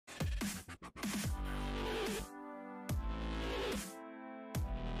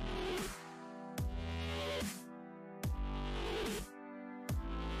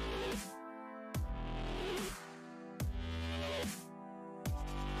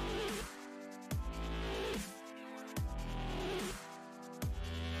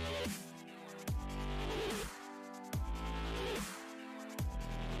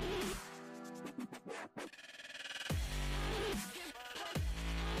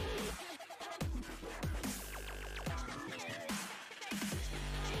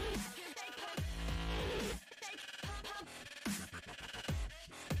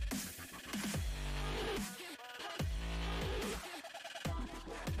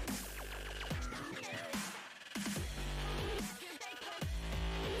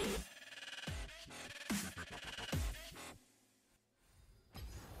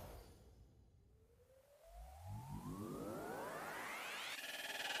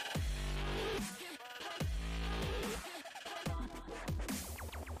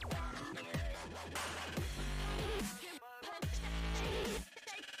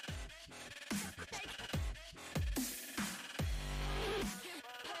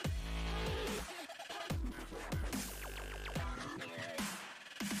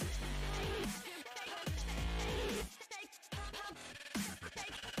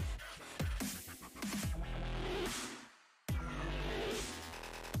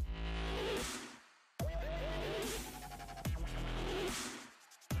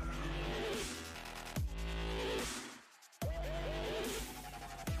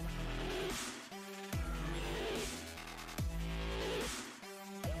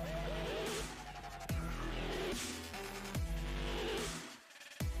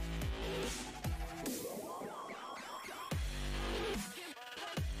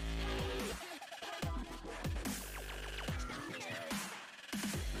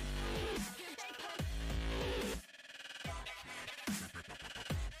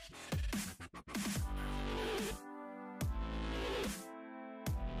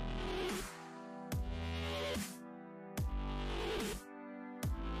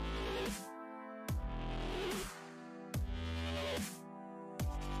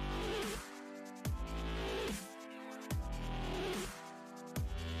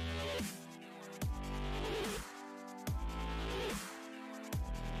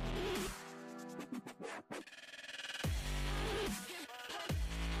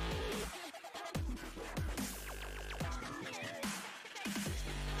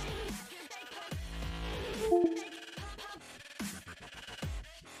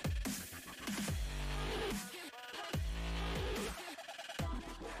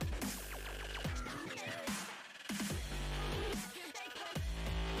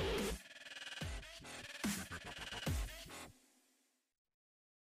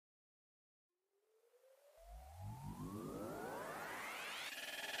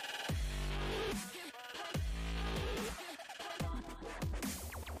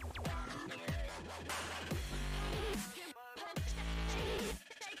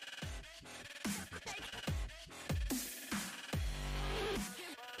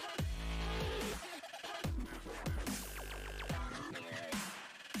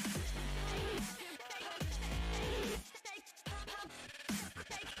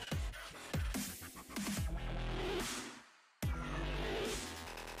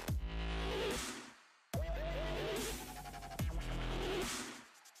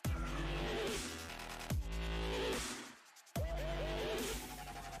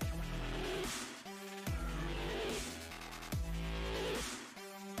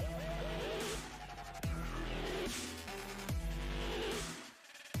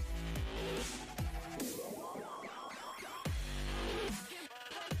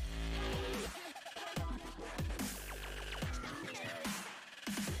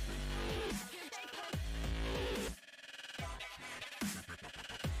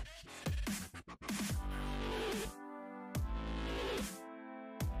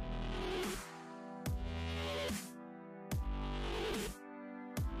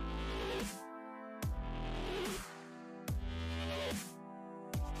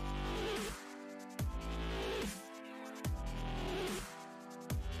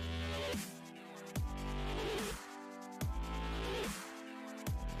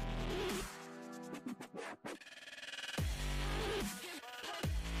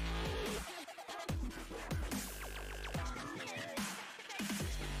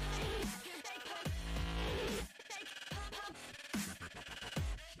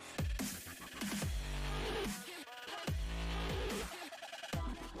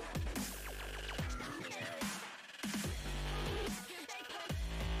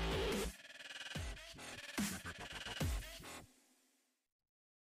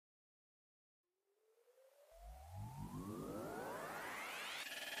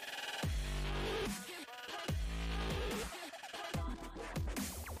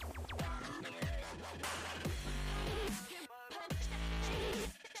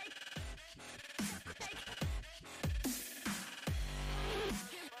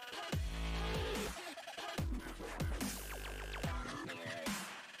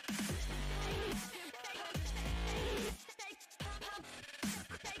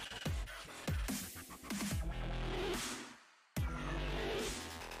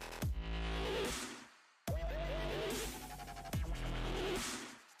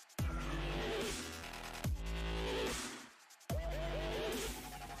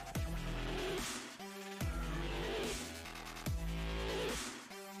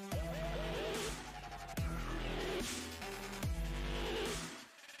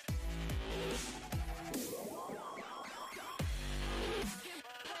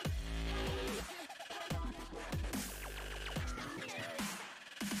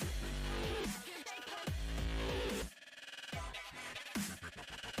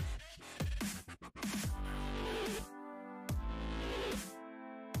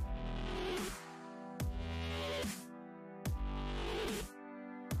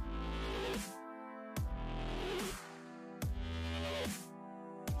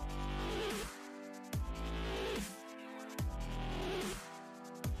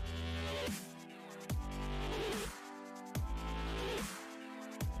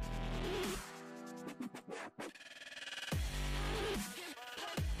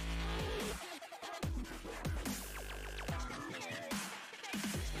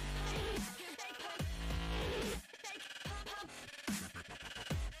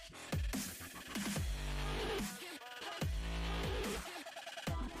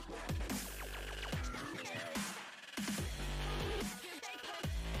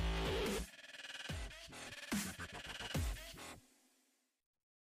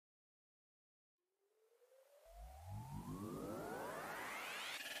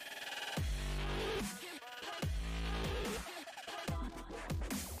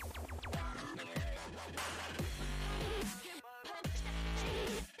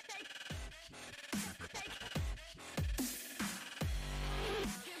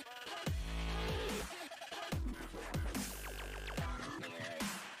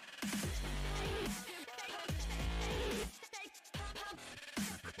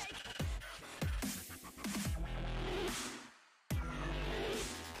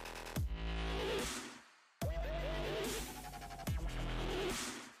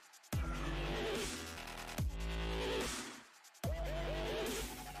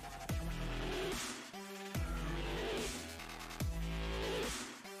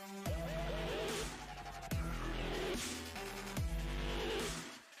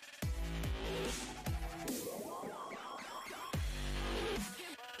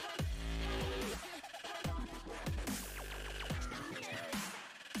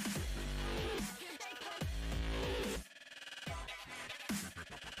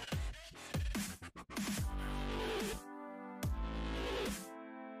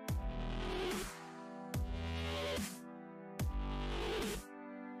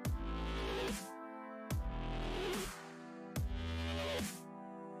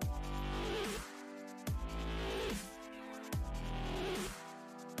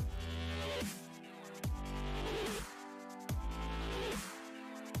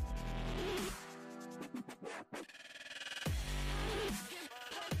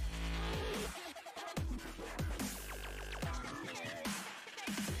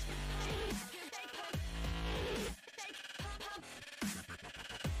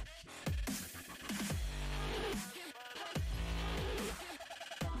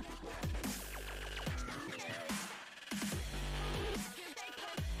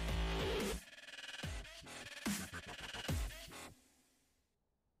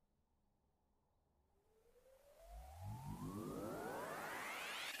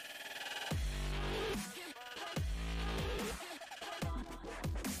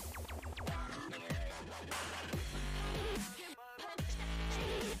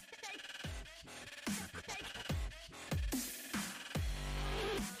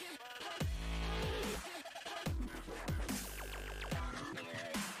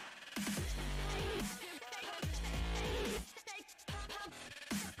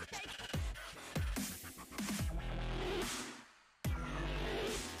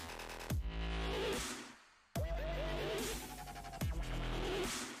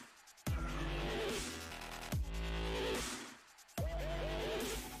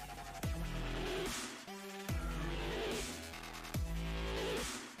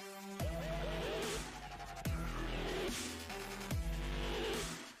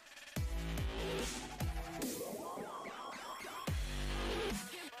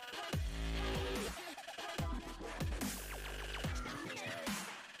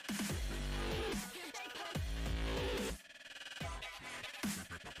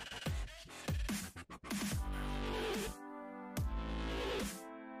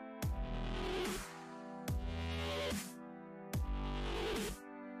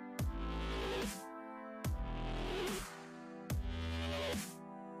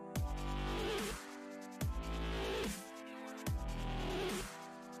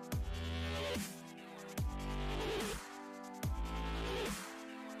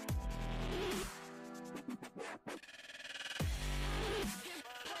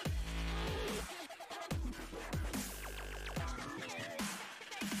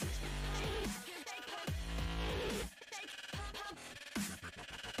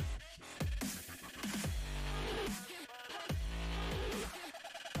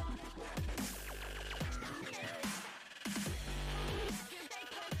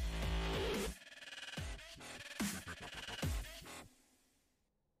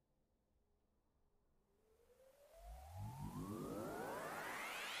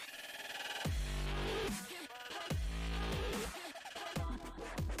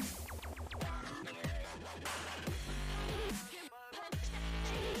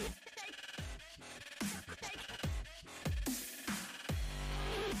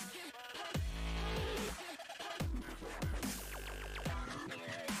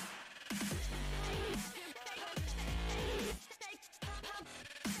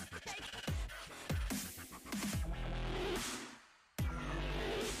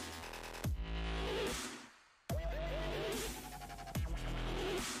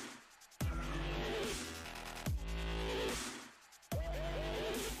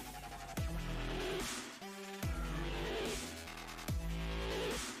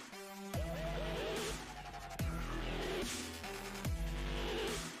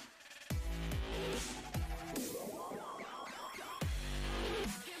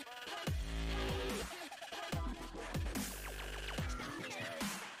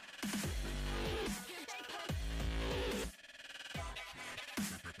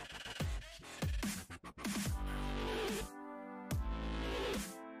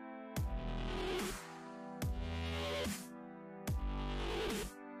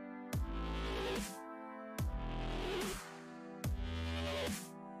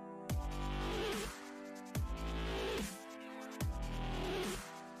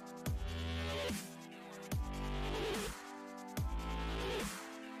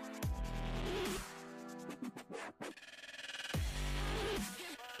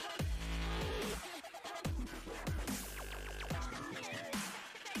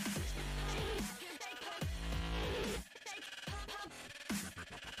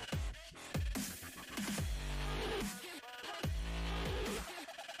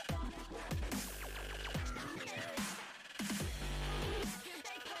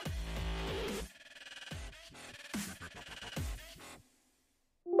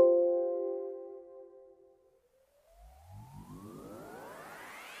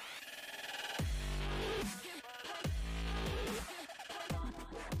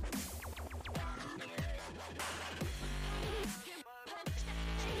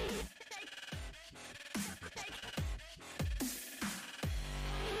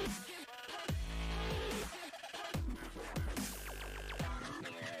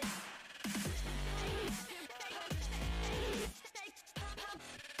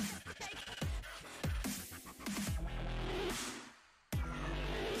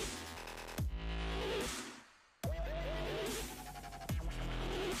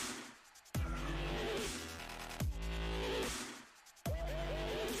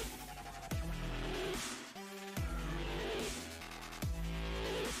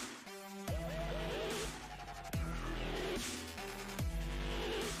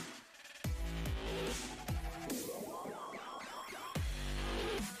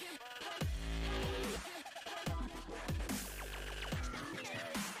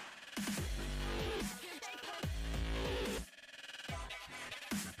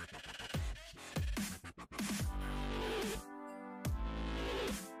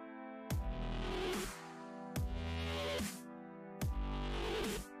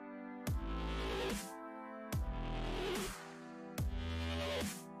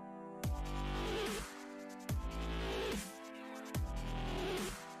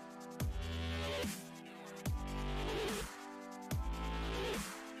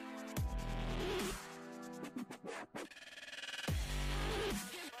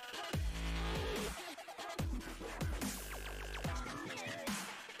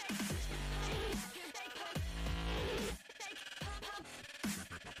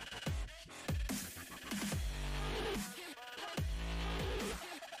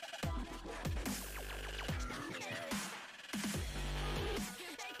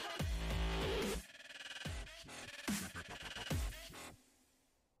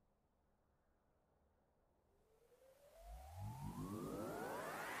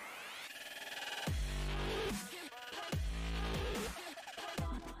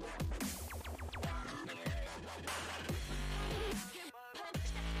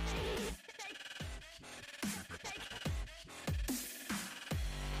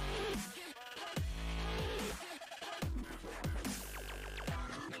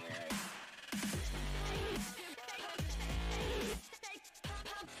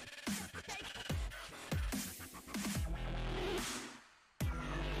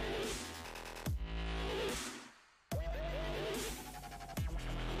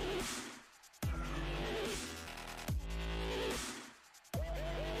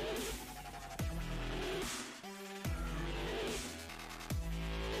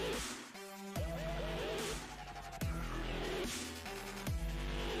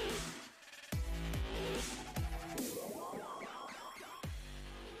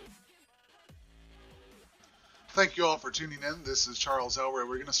Thank you all for tuning in. This is Charles Elroy.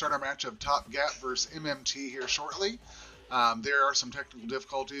 We're going to start our match of Top Gap versus MMT here shortly. There are some technical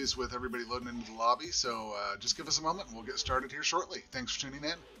difficulties with everybody loading into the lobby, so just give us a moment and we'll get started here shortly. Thanks for tuning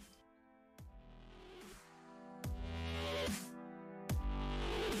in.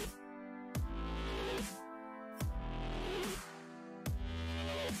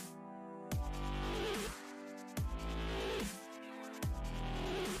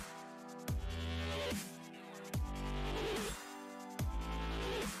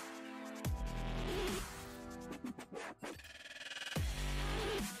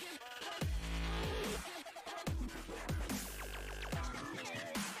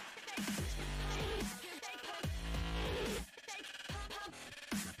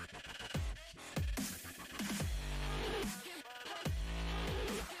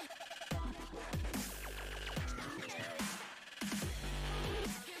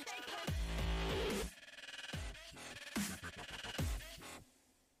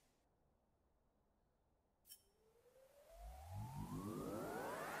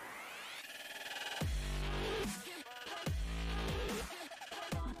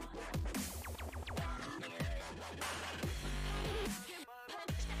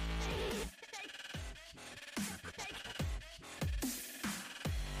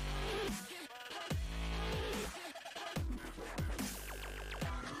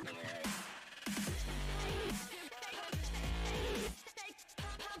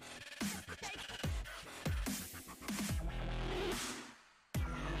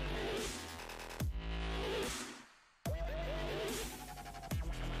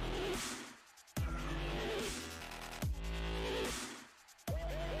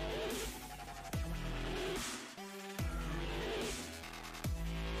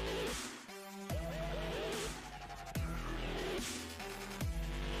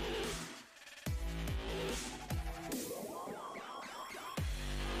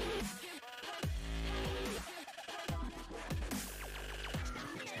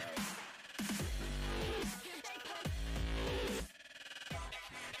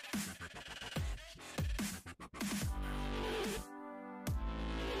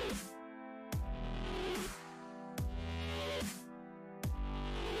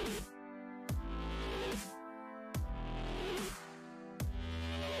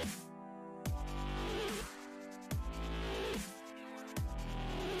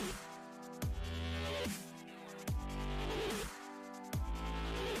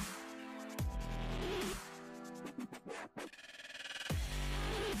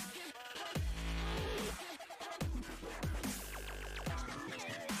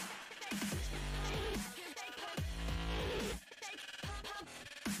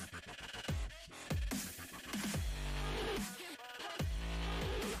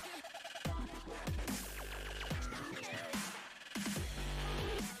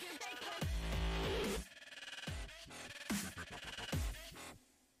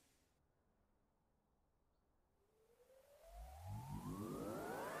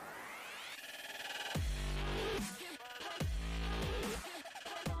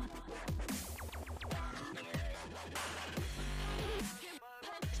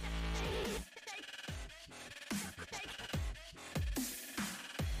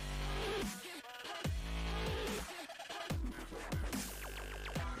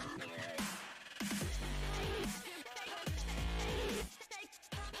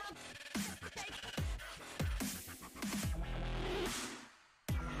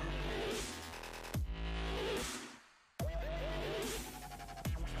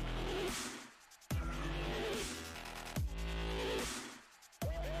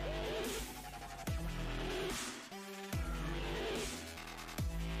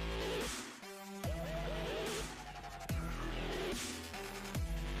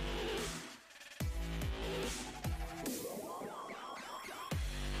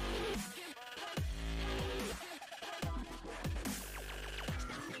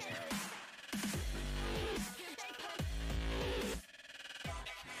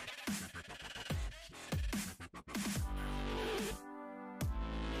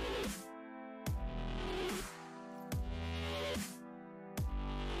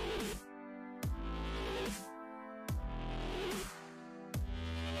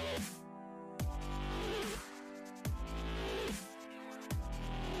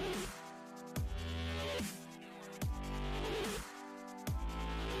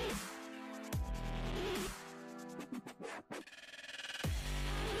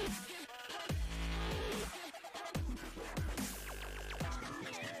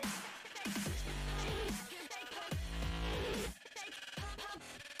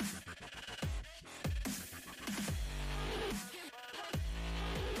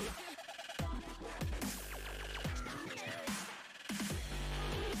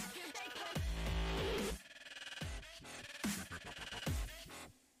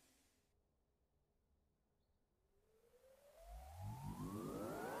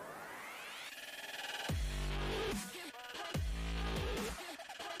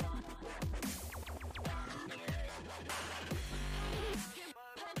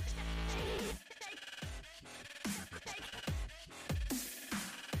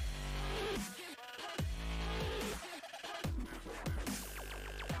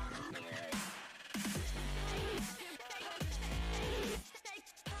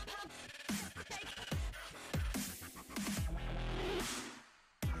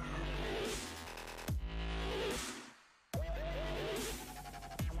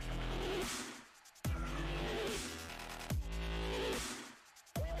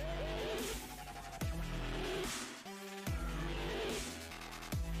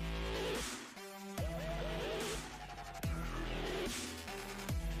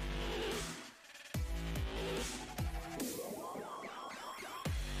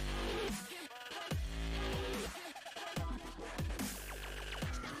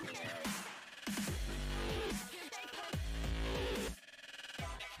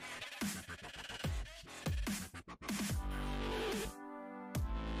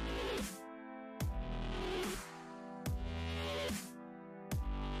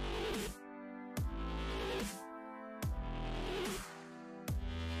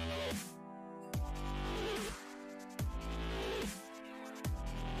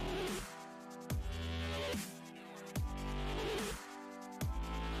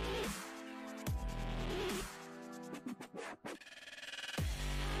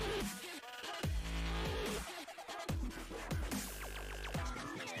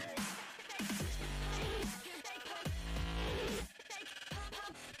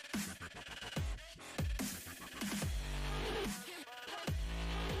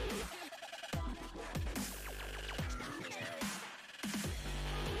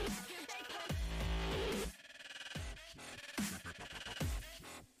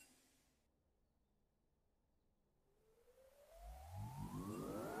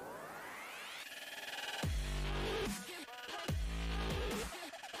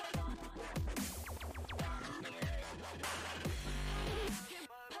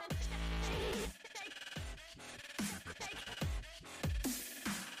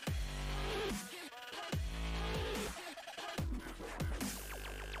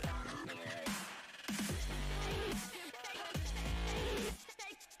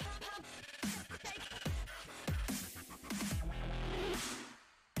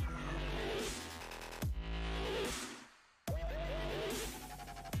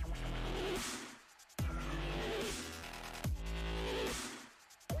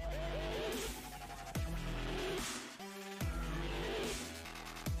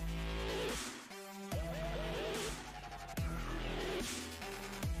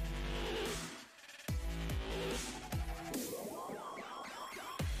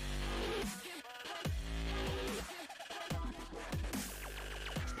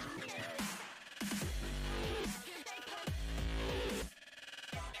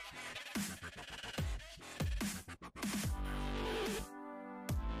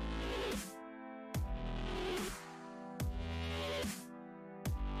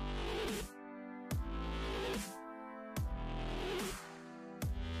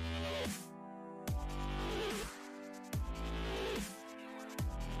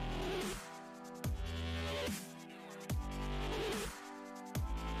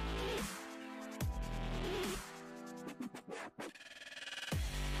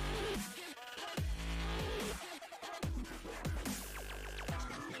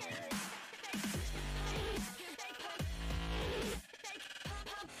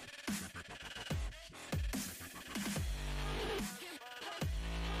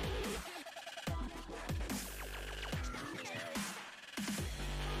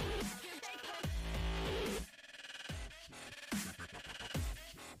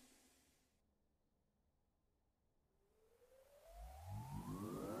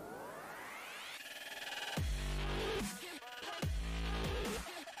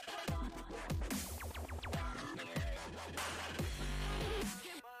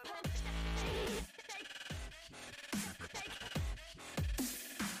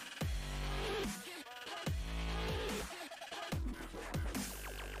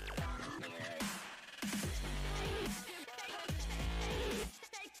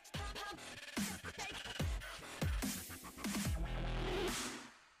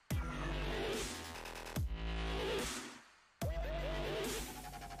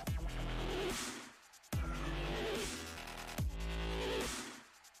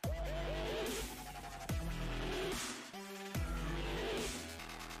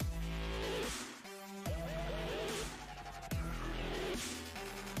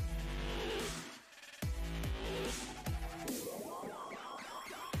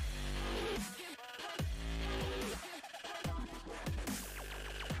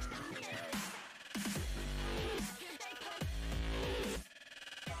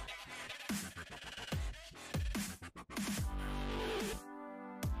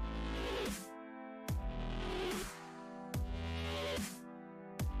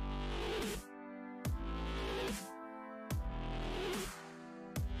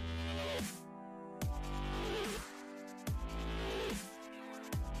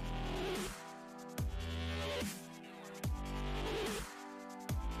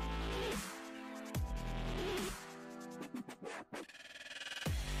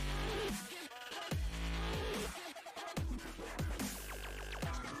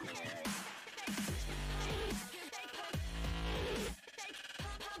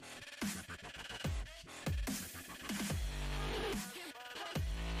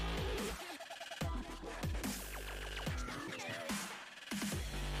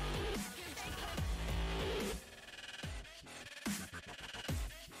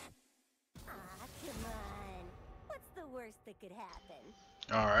 worst that could happen.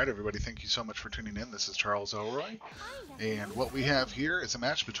 All right, everybody, thank you so much for tuning in. This is Charles Elroy, and what we have here is a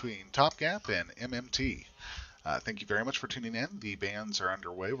match between Top Gap and MMT. Thank you very much for tuning in. The bans are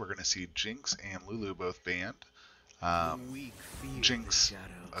underway. We're going to see Jinx and Lulu both banned. Jinx,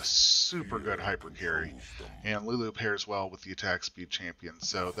 a super good hyper carry, and Lulu pairs well with the attack speed champion,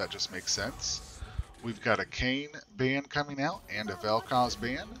 so that just makes sense. We've got a Kayn ban coming out and a Vel'Koz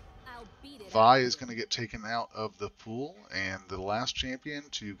ban. Vi is going to get taken out of the pool, and the last champion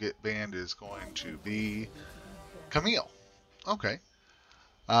to get banned is going to be Camille. Okay.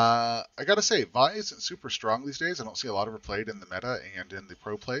 I gotta say, Vi isn't super strong these days. I don't see a lot of her played in the meta and in the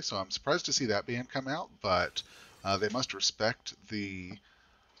pro play, so I'm surprised to see that ban come out, but they must respect the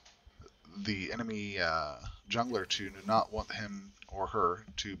enemy jungler to not want him or her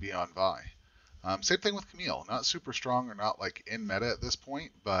to be on Vi. Same thing with Camille. Not super strong or not like in meta at this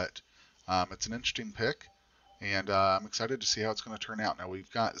point, but it's an interesting pick, and I'm excited to see how it's going to turn out. Now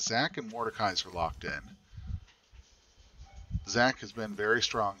we've got Zac and Mordekaiser locked in. Zac has been very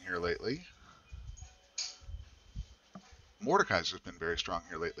strong here lately. Mordekaiser's been very strong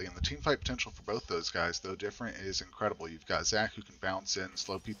here lately, and the teamfight potential for both those guys, though different, is incredible. You've got Zac who can bounce in,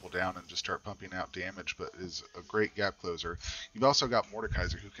 slow people down, and just start pumping out damage, but is a great gap closer. You've also got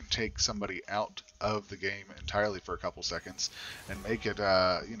Mordekaiser who can take somebody out of the game entirely for a couple seconds and make it,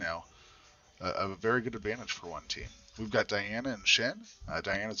 a very good advantage for one team. We've got Diana and Shen.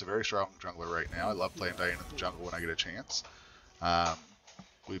 Diana's a very strong jungler right now. I love playing Diana in the jungle when I get a chance.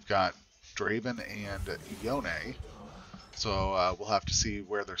 We've got Draven and Yone. So we'll have to see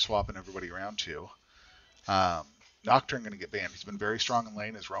where they're swapping everybody around to. Nocturne going to get banned. He's been very strong in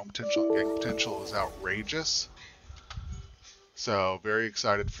lane. His roam potential and gank potential is outrageous. So very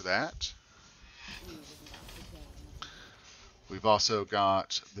excited for that. We've also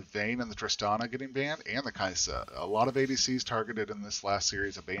got the Vayne and the Tristana getting banned, and the Kai'Sa. A lot of ADCs targeted in this last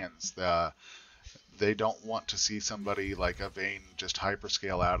series of bans. They don't want to see somebody like a Vayne just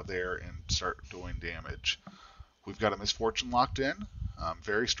hyperscale out of there and start doing damage. We've got a Misfortune locked in,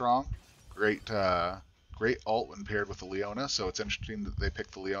 very strong, great ult when paired with the Leona, so it's interesting that they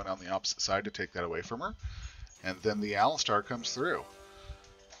picked the Leona on the opposite side to take that away from her. And then the Alistar comes through.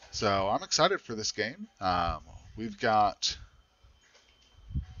 So I'm excited for this game. We've got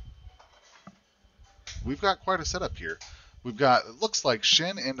quite a setup here. We've got, it looks like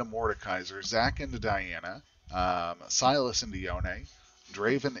Shen into Mordekaiser, Zac into Diana, Sylas into Yone,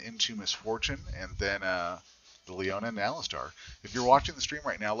 Draven into Misfortune, and then the Leona and Alistar. If you're watching the stream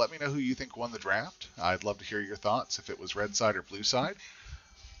right now, let me know who you think won the draft. I'd love to hear your thoughts, if it was red side or blue side.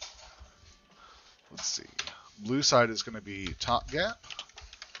 Let's see. Blue side is going to be Top Gap,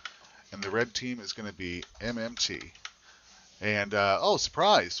 and the red team is going to be MMT. And, oh,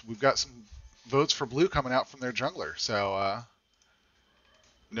 surprise, we've got some votes for blue coming out from their jungler, so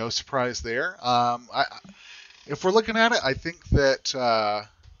no surprise there. If we're looking at it, I think that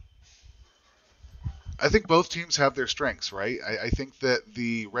I think both teams have their strengths, right? I think that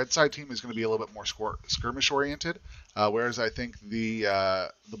the red side team is going to be a little bit more skirmish oriented, whereas I think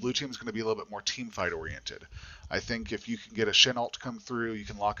the blue team is going to be a little bit more team fight oriented. I think if you can get a Shen ult to come through, you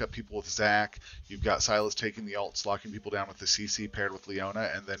can lock up people with Zac. You've got Sylas taking the ults, locking people down with the CC paired with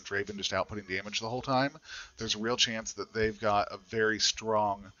Leona, and then Draven just outputting damage the whole time. There's a real chance that they've got a very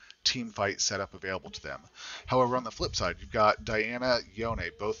strong team fight setup available to them. However, on the flip side, you've got Diana, Yone,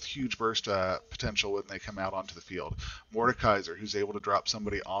 both huge burst potential when they come out onto the field. Mordekaiser, who's able to drop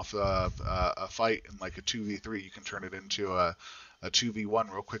somebody off of a fight in like a 2v3, you can turn it into a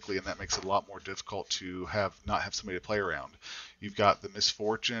 2v1 real quickly, and that makes it a lot more difficult to not have somebody to play around. You've got the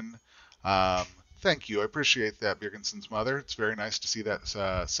Misfortune. Thank you. I appreciate that, Birgenson's mother. It's very nice to see that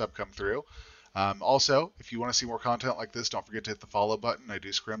sub come through. Also, if you want to see more content like this, don't forget to hit the follow button. I do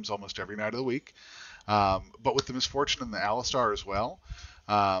scrims almost every night of the week. But with the Misfortune and the Alistar as well,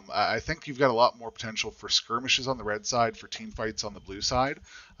 I think you've got a lot more potential for skirmishes on the red side, for team fights on the blue side.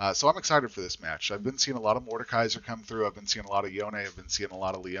 So I'm excited for this match. I've been seeing a lot of Mordekaiser come through. I've been seeing a lot of Yone. I've been seeing a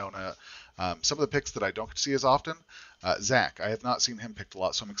lot of Leona. Some of the picks that I don't see as often, Zac. I have not seen him picked a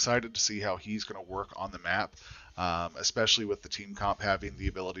lot, so I'm excited to see how he's going to work on the map. Especially with the team comp having the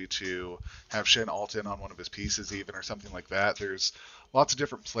ability to have Shen ult in on one of his pieces even, or something like that. There's lots of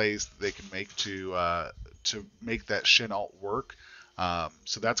different plays that they can make to make that Shen ult work.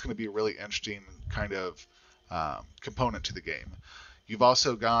 So that's going to be a really interesting kind of component to the game. You've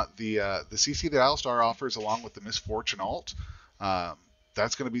also got the CC that Alistar offers along with the Misfortune ult.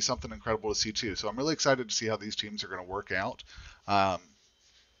 That's going to be something incredible to see too. So I'm really excited to see how these teams are going to work out.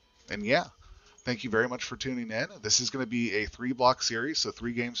 And yeah. Thank you very much for tuning in. This is going to be a 3-block series, so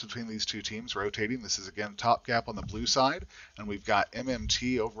 3 games between these 2 teams rotating. This is, again, Top Gap on the blue side, and we've got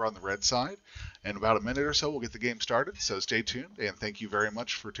MMT over on the red side. In about a minute or so, we'll get the game started, so stay tuned, and thank you very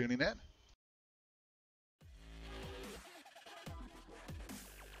much for tuning in.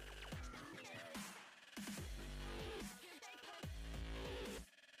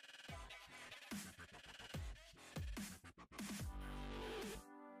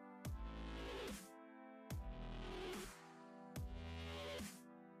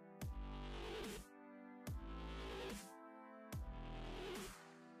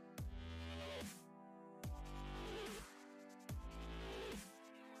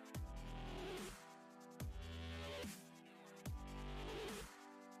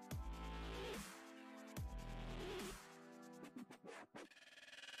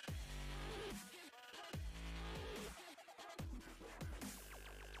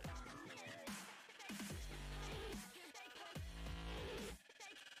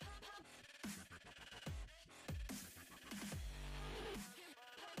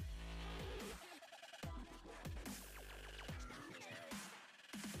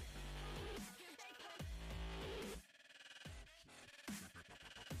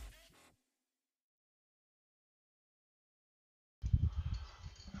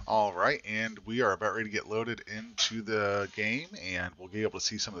 All right, and we are about ready to get loaded into the game, and we'll be able to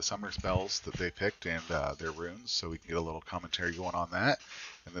see some of the summer spells that they picked and their runes, so we can get a little commentary going on that,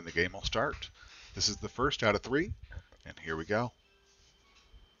 and then the game will start. This is the first out of 3, and here we go.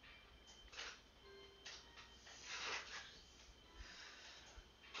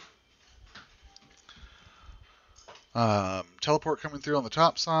 Teleport coming through on the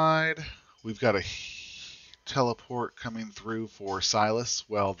top side. We've got a teleport coming through for Silas,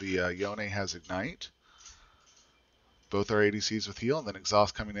 while the Yone has Ignite. Both are ADCs with heal, and then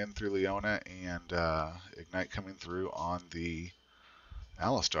Exhaust coming in through Leona, and Ignite coming through on the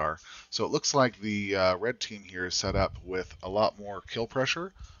Alistar. So it looks like the red team here is set up with a lot more kill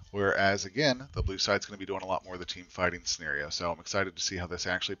pressure, whereas, again, the blue side's going to be doing a lot more of the team fighting scenario. So I'm excited to see how this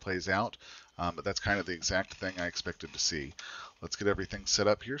actually plays out, but that's kind of the exact thing I expected to see. Let's get everything set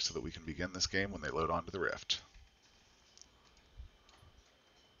up here so that we can begin this game when they load onto the Rift.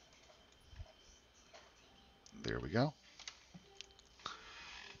 There we go.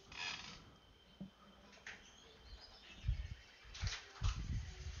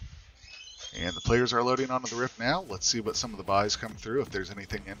 And the players are loading onto the Rift now. Let's see what some of the buys come through, if there's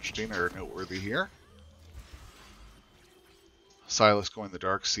anything interesting or noteworthy here. Silas going the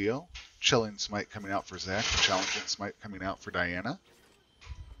Dark Seal. Chilling Smite coming out for Zach. Challenging Smite coming out for Diana.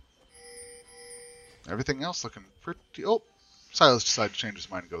 Everything else looking pretty... Oh, Silas decided to change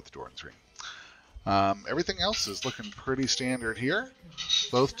his mind and go with the Doran's Ring. Everything else is looking pretty standard here.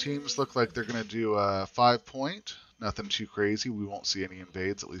 Both teams look like they're going to do a 5-point. Nothing too crazy. We won't see any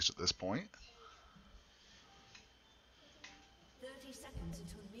invades, at least at this point. 30 seconds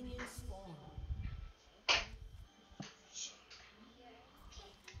until minions spawn.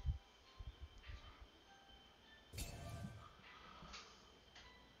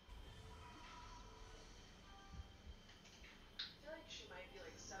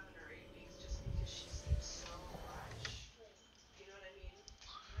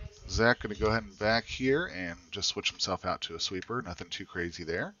 Zach going to go ahead and back here and just switch himself out to a sweeper. Nothing too crazy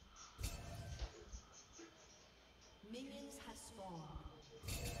there. Minions have spawned.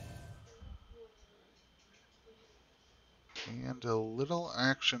 And a little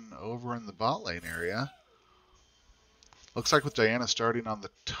action over in the bot lane area. Looks like with Diana starting on the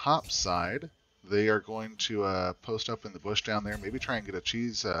top side, they are going to post up in the bush down there. Maybe try and get a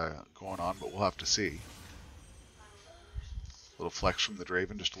cheese going on, but we'll have to see. A little flex from the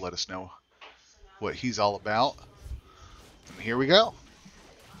Draven just to let us know what he's all about. And here we go.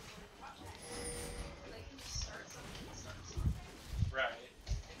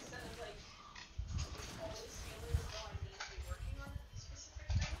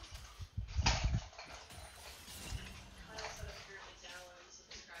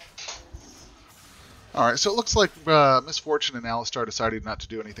 Alright, so it looks like Misfortune and Alistar decided not to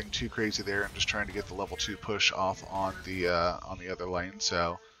do anything too crazy there and just trying to get the level 2 push off on the other lane,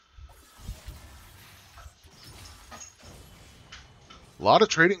 so... A lot of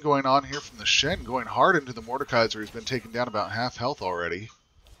trading going on here from the Shen, going hard into the Mordekaiser, who's been taken down about half health already.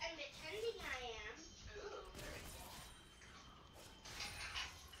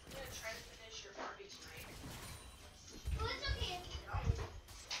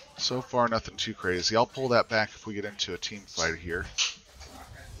 So far, nothing too crazy. I'll pull that back if we get into a team fight here.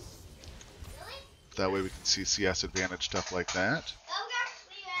 That way we can see CS advantage, stuff like that.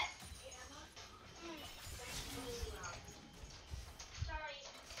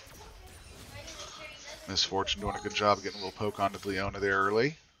 Misfortune doing a good job getting a little poke onto Leona there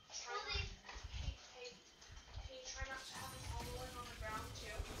early.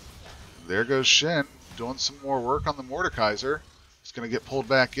 There goes Shin, doing some more work on the Mordekaiser. He's going to get pulled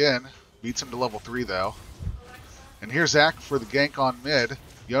back in. Beats him to level 3, though. And here's Zac for the gank on mid.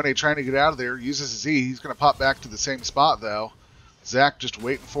 Yone trying to get out of there, uses his E. He's going to pop back to the same spot, though. Zac just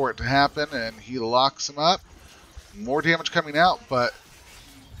waiting for it to happen, and he locks him up. More damage coming out, but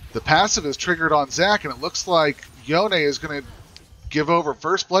the passive is triggered on Zac, and it looks like Yone is going to give over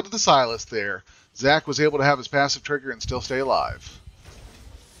first blood to the Silas there. Zac was able to have his passive trigger and still stay alive.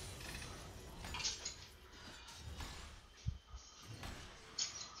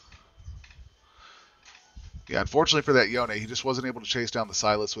 Yeah, unfortunately for that Yone, he just wasn't able to chase down the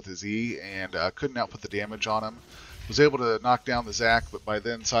Silas with his E and couldn't output the damage on him. Was able to knock down the Zac, but by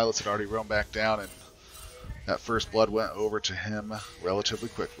then Silas had already roamed back down, and that first blood went over to him relatively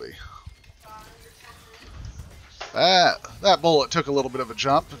quickly. That bullet took a little bit of a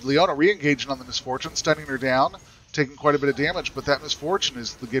jump. Leona re-engaging on the Misfortune, stunning her down, taking quite a bit of damage, but that Misfortune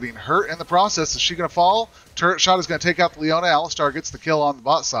is getting hurt in the process. Is she going to fall? Turret shot is going to take out the Leona. Alistar gets the kill on the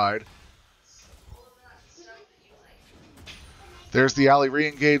bot side. There's the alley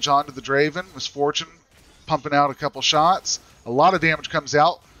re-engage onto the Draven. Misfortune pumping out a couple shots. A lot of damage comes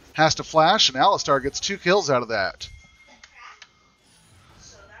out. Has to flash, and Alistar gets 2 kills out of that.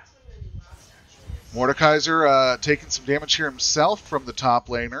 Mordekaiser taking some damage here himself from the top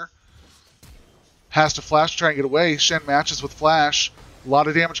laner. Has to flash to try and get away. Shen matches with flash. A lot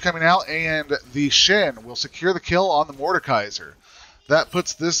of damage coming out, and the Shen will secure the kill on the Mordekaiser. That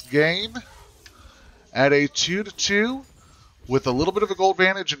puts this game at a 2-2. With a little bit of a goal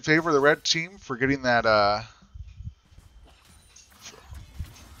advantage in favor of the red team for getting that,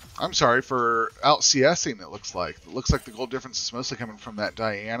 I'm sorry, for out CSing, it looks like. It looks like the goal difference is mostly coming from that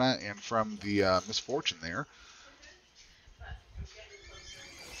Diana and from the Misfortune there.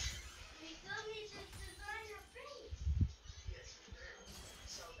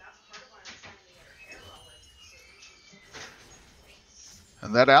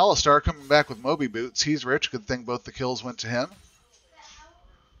 And that Alistar coming back with Moby Boots. He's rich. Good thing both the kills went to him.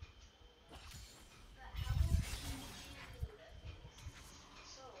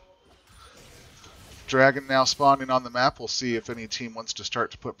 Dragon now spawning on the map. We'll see if any team wants to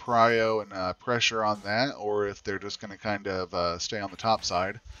start to put prio and pressure on that, or if they're just going to kind of stay on the top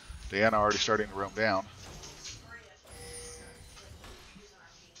side. Diana already starting to roam down.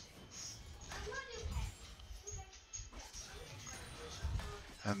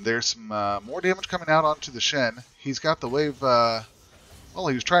 And there's some more damage coming out onto the Shen. He's got the wave, well,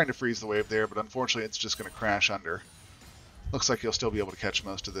 he was trying to freeze the wave there, but unfortunately it's just going to crash under. Looks like he'll still be able to catch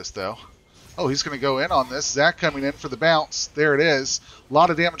most of this, though. Oh, he's going to go in on this. Zac coming in for the bounce. There it is. A lot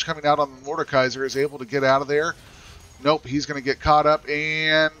of damage coming out on the Mordekaiser. Is able to get out of there. Nope, he's going to get caught up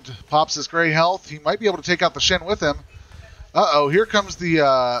and pops his gray health. He might be able to take out the Shen with him. Uh-oh, here comes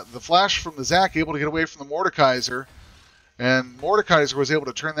the flash from the Zac, able to get away from the Mordekaiser. And Mordekaiser was able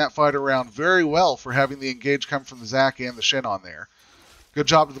to turn that fight around very well for having the engage come from the Zac and the Shen on there. Good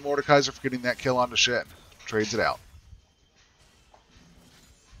job to the Mordekaiser for getting that kill onto Shen. Trades it out.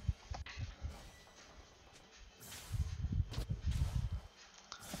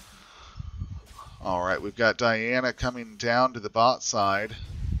 Alright, we've got Diana coming down to the bot side.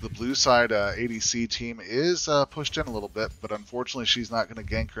 The blue side ADC team is pushed in a little bit, but unfortunately she's not going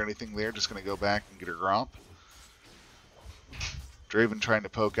to gank or anything there. Just going to go back and get her Gromp. Draven trying to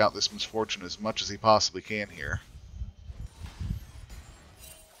poke out this Misfortune as much as he possibly can here.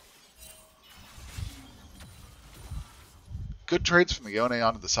 Good trades from the Yone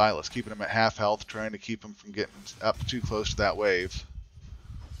onto the Silas, keeping him at half health, trying to keep him from getting up too close to that wave.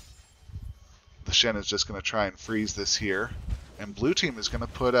 The Shen is just going to try and freeze this here. And blue team is going to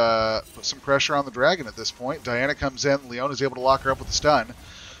put some pressure on the Dragon at this point. Diana comes in. Leona is able to lock her up with a stun.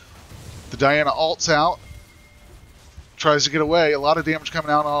 The Diana ults out. Tries to get away. A lot of damage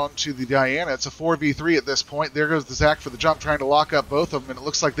coming out onto the Diana. It's a 4v3 at this point. There goes the Zac for the jump, trying to lock up both of them, and it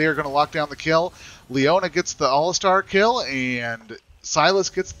looks like they are going to lock down the kill. Leona gets the Alistar kill, and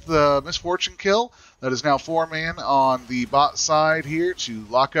Silas gets the Misfortune kill. That is now 4-man on the bot side here to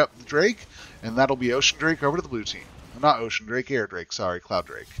lock up the Drake, and that'll be Ocean Drake over to the blue team. Not Ocean Drake, Air Drake, sorry, Cloud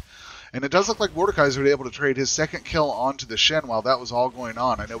Drake. And it does look like Mordekaiser was able to trade his second kill onto the Shen while that was all going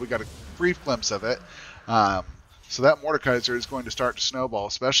on. I know we got a brief glimpse of it. So that Mordekaiser is going to start to snowball,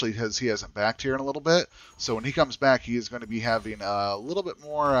 especially because he hasn't backed here in a little bit. So when he comes back, he is going to be having a little bit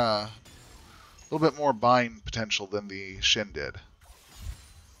more buying potential than the Shen did.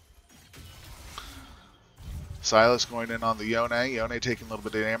 Silas going in on the Yone. Yone taking a little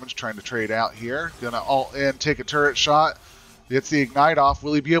bit of damage, trying to trade out here. Gonna ult in, take a turret shot. Gets the ignite off.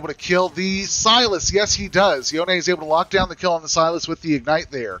 Will he be able to kill the Silas? Yes, he does. Yone is able to lock down the kill on the Silas with the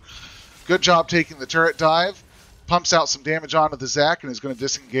ignite there. Good job taking the turret dive. Pumps out some damage onto the Zac and is going to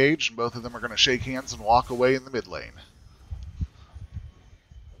disengage. And both of them are going to shake hands and walk away in the mid lane.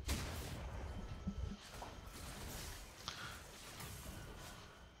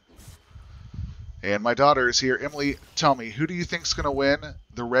 And my daughter is here. Emily, tell me, who do you think is going to win,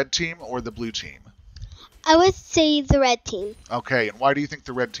 the red team or the blue team? I would say the red team. Okay, and why do you think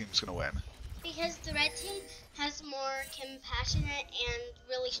the red team is going to win? Because the red team has more compassionate and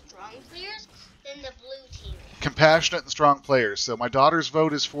really strong players than the blue team. Compassionate and strong players. So my daughter's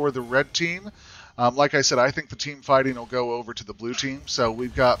vote is for the red team. Like I said, I think the team fighting will go over to the blue team. So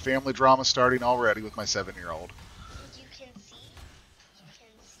we've got family drama starting already with my 7-year-old.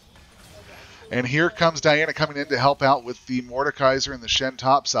 And here comes Diana coming in to help out with the Mordekaiser and the Shen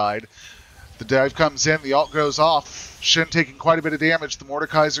top side. The dive comes in, the ult goes off. Shen taking quite a bit of damage. The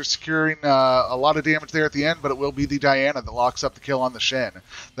Mordekaiser securing a lot of damage there at the end, but it will be the Diana that locks up the kill on the Shen.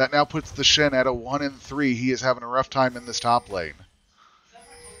 That now puts the Shen at a 1-3. He is having a rough time in this top lane.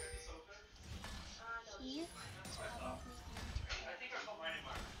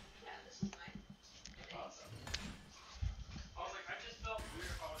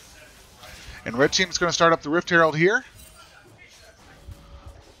 And red team's going to start up the Rift Herald here.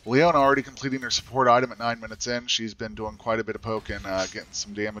 Leona already completing her support item at 9 minutes in. She's been doing quite a bit of poking, getting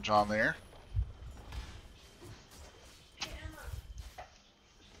some damage on there.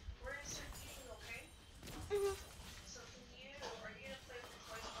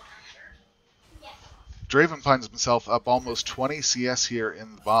 Draven finds himself up almost 20 CS here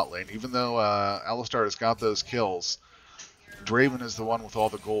in the bot lane. Even though Alistar has got those kills, Draven is the one with all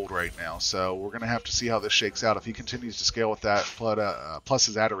the gold right now, so we're going to have to see how this shakes out. If he continues to scale with that, plus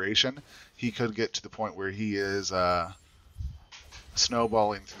his adoration, he could get to the point where he is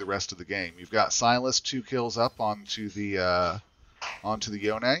snowballing through the rest of the game. You've got Silas 2 kills up onto the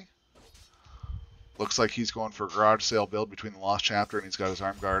Yone. Looks like he's going for a garage sale build between the Lost Chapter, and he's got his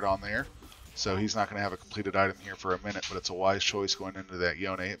arm guard on there. So he's not going to have a completed item here for a minute, but it's a wise choice going into that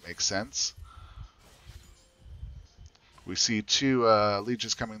Yone. It makes sense. We see 2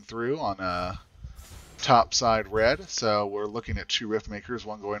 leeches coming through on top side red, so we're looking at 2 Rift Makers,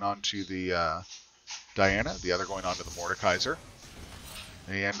 one going on to the Diana, the other going on to the Mordekaiser.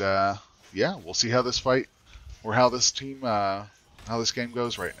 And yeah, we'll see how this fight, or how this team, how this game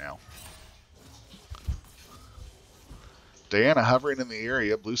goes right now. Diana hovering in the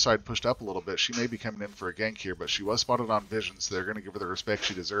area, blue side pushed up a little bit. She may be coming in for a gank here, but she was spotted on vision, so they're going to give her the respect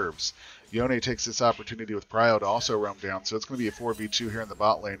she deserves. Yone takes this opportunity with Prio to also roam down, so it's going to be a 4v2 here in the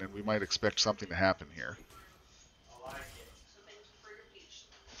bot lane, and we might expect something to happen here.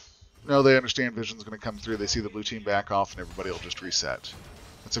 No, they understand vision's going to come through. They see the blue team back off, and everybody will just reset.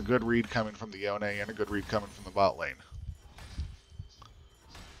 That's a good read coming from the Yone and a good read coming from the bot lane.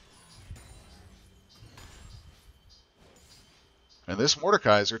 And this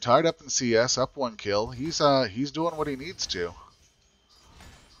Mordekaiser tied up in CS, up 1 kill. He's doing what he needs to.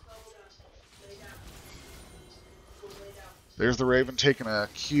 There's the Raven taking a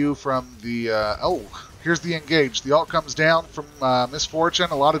cue from the... oh, here's the engage. The ult comes down from Misfortune.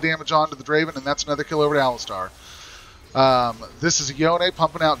 A lot of damage onto the Draven, and that's another kill over to Alistar. This is Yone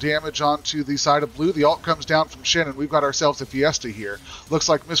pumping out damage onto the side of blue. The ult comes down from Shen, and we've got ourselves a Fiesta here. Looks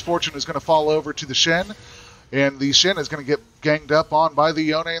like Misfortune is going to fall over to the Shen. And the Shen is going to get ganged up on by the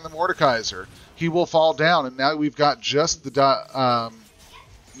Yone and the Mordekaiser. He will fall down, and now we've got just the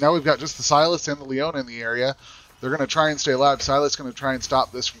Silas and the Leona in the area. They're going to try and stay alive. Silas is going to try and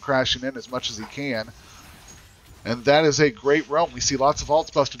stop this from crashing in as much as he can. And that is a great roam. We see lots of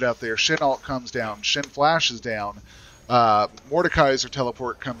ults busted out there. Shen ult comes down. Shen flashes down. Mordekaiser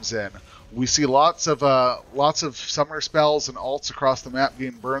teleport comes in. We see lots of summoner spells and ults across the map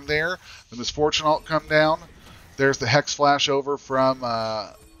being burned there. The Misfortune ult come down. There's the Hex flash over from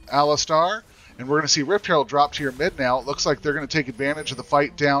Alistar. And we're going to see Rift Herald drop to your mid now. It looks like they're going to take advantage of the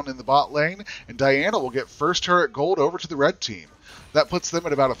fight down in the bot lane. And Diana will get first turret gold over to the red team. That puts them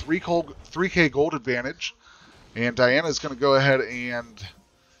at about a 3k gold advantage. And Diana is going to go ahead and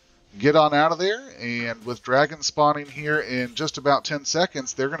get on out of there. And with Dragon spawning here in just about 10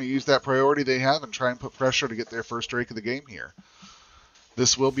 seconds, they're going to use that priority they have and try and put pressure to get their first Drake of the game here.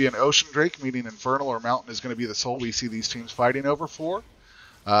 This will be an Ocean Drake, meaning Infernal or Mountain is going to be the soul we see these teams fighting over for.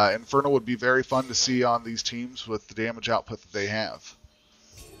 Infernal would be very fun to see on these teams with the damage output that they have.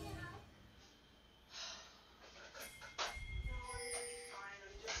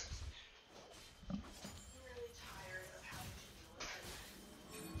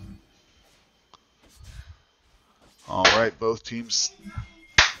 All right, both teams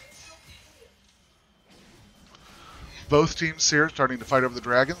here starting to fight over the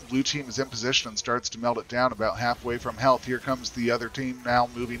dragon. Blue team is in position and starts to melt it down about halfway from health. Here comes the other team now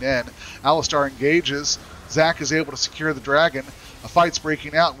moving in. Alistar engages. Zac is able to secure the dragon. A fight's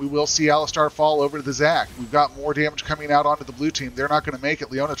breaking out, and we will see Alistar fall over to the Zac. We've got more damage coming out onto the blue team. They're not going to make it.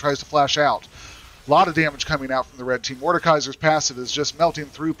 Leona tries to flash out. A lot of damage coming out from the red team. Mordekaiser's passive is just melting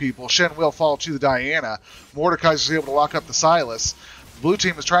through people. Shen will fall to the Diana. Mordekaiser's able to lock up the Silas. Blue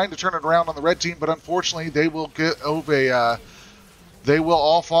team is trying to turn it around on the red team, but unfortunately they will get over. They will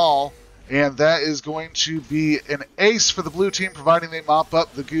all fall, and that is going to be an ace for the blue team, providing they mop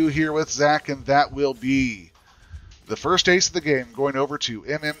up the goo here with Zac, and that will be the first ace of the game going over to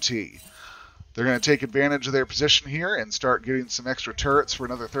MMT. They're going to take advantage of their position here and start getting some extra turrets for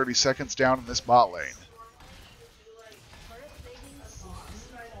another 30 seconds down in this bot lane.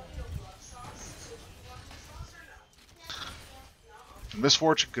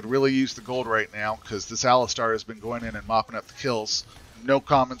 Misfortune could really use the gold right now because this Alistar has been going in and mopping up the kills. No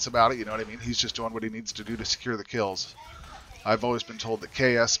comments about it, you know what I mean? He's just doing what he needs to do to secure the kills. I've always been told that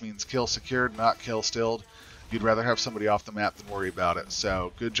KS means kill secured, not kill stilled. You'd rather have somebody off the map than worry about it.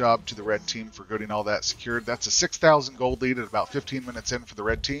 So good job to the red team for getting all that secured. That's a 6,000 gold lead at about 15 minutes in for the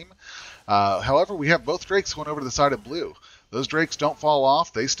red team. However, we have both Drakes going over to the side of blue. Those Drakes don't fall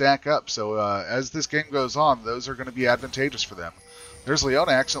off, they stack up. So as this game goes on, those are going to be advantageous for them. There's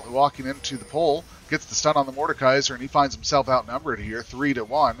Leona accidentally walking into the pole, gets the stun on the Mordekaiser, and he finds himself outnumbered here,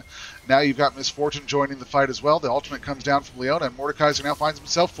 3-1. Now you've got Misfortune joining the fight as well. The ultimate comes down from Leona, and Mordekaiser now finds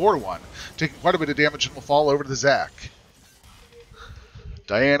himself 4-1, taking quite a bit of damage and will fall over to the Zac.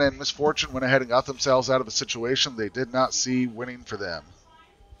 Diana and Misfortune went ahead and got themselves out of a situation they did not see winning for them.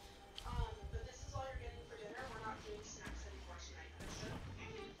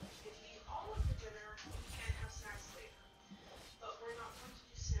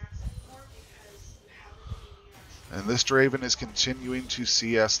 And this Draven is continuing to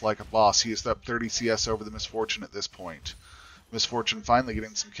CS like a boss. He is up 30 CS over the Misfortune at this point. Misfortune finally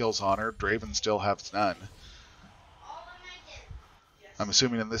getting some kills on her. Draven still has none. I'm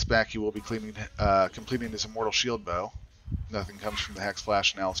assuming in this back he will be completing his Immortal Shield Bow. Nothing comes from the Hex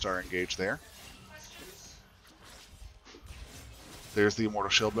Flash and Alistar engage there. There's the Immortal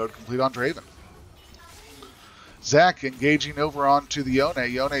Shield Bow to complete on Draven. Zac engaging over onto the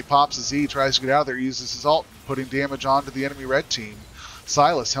Yone. Yone pops a Z, tries to get out of there, uses his ult, putting damage onto the enemy red team.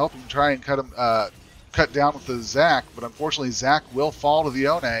 Silas helping try and cut down with the Zac, but unfortunately Zac will fall to the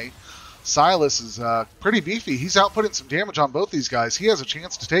Yone. Silas is pretty beefy. He's outputting some damage on both these guys. He has a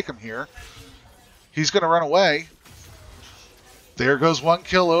chance to take him here. He's going to run away. There goes one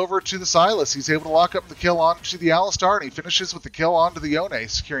kill over to the Silas. He's able to lock up the kill onto the Alistar, and he finishes with the kill onto the Yone,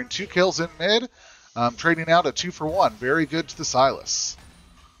 securing 2 kills in mid. Trading out a 2-for-1. Very good to the Silas.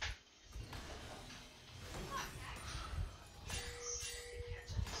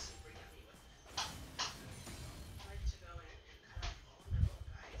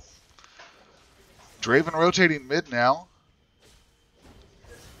 Draven rotating mid now.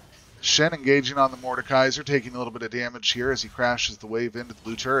 Shen engaging on the Mordekaiser, taking a little bit of damage here as he crashes the wave into the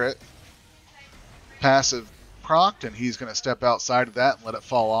blue turret. Passive procced, and he's going to step outside of that and let it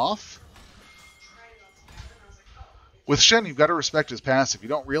fall off. With Shen, you've got to respect his passive. You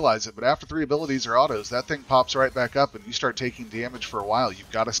don't realize it, but after 3 abilities or autos, that thing pops right back up and you start taking damage for a while.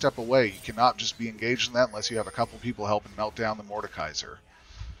 You've got to step away. You cannot just be engaged in that unless you have a couple people helping melt down the Mordekaiser.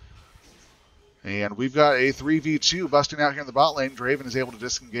 And we've got a 3v2 busting out here in the bot lane. Draven is able to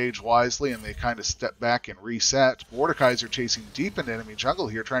disengage wisely, and they kind of step back and reset. Mordekaiser chasing deep into enemy jungle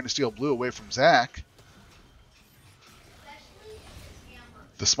here, trying to steal blue away from Zac.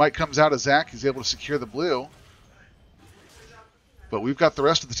 The smite comes out of Zac. He's able to secure the blue. But we've got the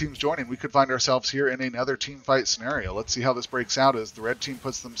rest of the teams joining. We could find ourselves here in another team fight scenario. Let's see how this breaks out as the red team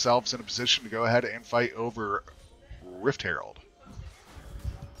puts themselves in a position to go ahead and fight over Rift Herald.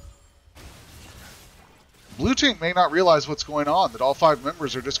 Blue team may not realize what's going on, that all 5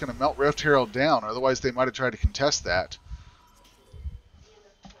 members are just going to melt Rift Herald down. Otherwise, they might have tried to contest that.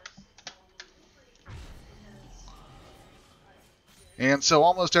 And so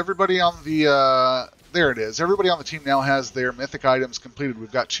almost everybody on the... there it is. Everybody on the team now has their mythic items completed.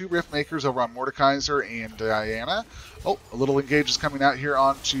 We've got 2 Rift Makers over on Mordekaiser and Diana. Oh, a little engage is coming out here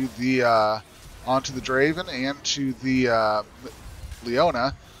onto the Draven and to the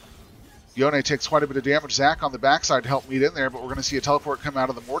Leona. Yone takes quite a bit of damage. Zac on the backside to help meet in there, but we're going to see a teleport come out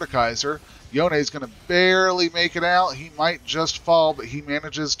of the Mordekaiser. Yone is going to barely make it out. He might just fall, but he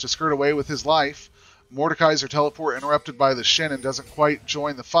manages to skirt away with his life. Mordekaiser teleport interrupted by the Shen and doesn't quite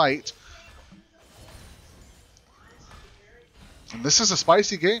join the fight. And this is a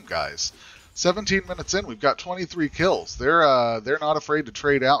spicy game, guys. 17 minutes in, we've got 23 kills. They're not afraid to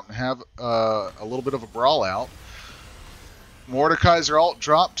trade out and have a little bit of a brawl out. Mordekaiser ult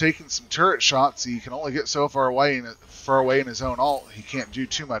drop, taking some turret shots. He can only get so far away in his own ult. He can't do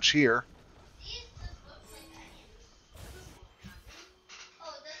too much here.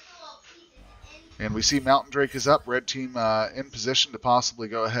 And we see Mountain Drake is up. Red team in position to possibly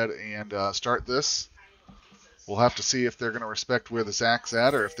go ahead and start this. We'll have to see if they're going to respect where the Zac's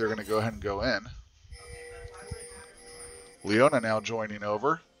at or if they're going to go ahead and go in. Leona now joining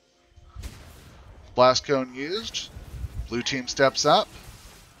over. Blast Cone used. Blue team steps up.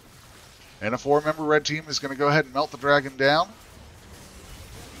 And a 4-member red team is going to go ahead and melt the dragon down.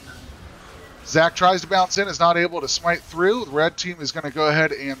 Zac tries to bounce in, is not able to smite through. The red team is going to go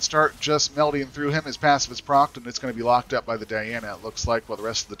ahead and start just melting through him. His passive is procced, and it's going to be locked up by the Diana, it looks like, while the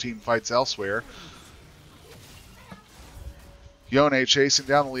rest of the team fights elsewhere. Yone chasing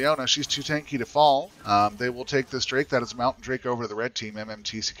down the Leona. She's too tanky to fall. They will take this Drake. That is Mountain Drake over to the red team.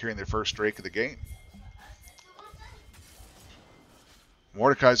 MMT securing their first Drake of the game.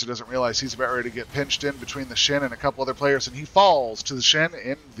 Mordekaiser doesn't realize he's about ready to get pinched in between the Shen and a couple other players, and he falls to the Shen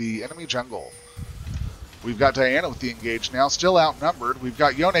in the enemy jungle. We've got Diana with the engage now, still outnumbered. We've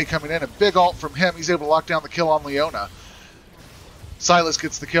got Yone coming in, a big ult from him. He's able to lock down the kill on Leona. Silas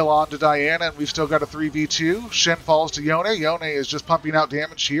gets the kill on to Diana, and we've still got a 3v2. Shen falls to Yone. Yone is just pumping out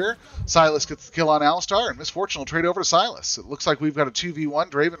damage here. Silas gets the kill on Alistar, and Misfortune will trade over to Silas. It looks like we've got a 2v1.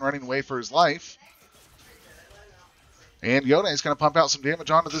 Draven running away for his life. And Yone is going to pump out some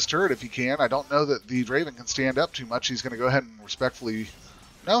damage onto this turret if he can. I don't know that the Draven can stand up too much. He's going to go ahead and respectfully...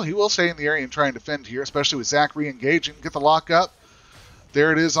 No, he will stay in the area and try and defend here, especially with Zac re-engaging. Get the lock up.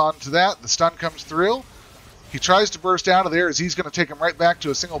 There it is onto that. The stun comes through. He tries to burst out of there as he's going to take him right back to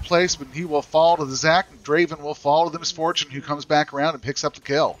a single place, but he will fall to the Zac. Draven will fall to the Misfortune, who comes back around and picks up the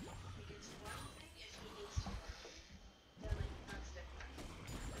kill.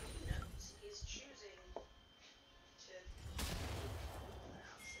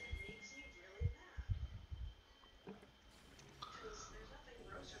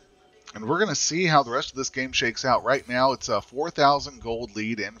 And we're going to see how the rest of this game shakes out. Right now, it's a 4,000 gold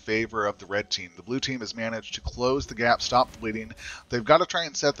lead in favor of the red team. The blue team has managed to close the gap, stop the bleeding. They've got to try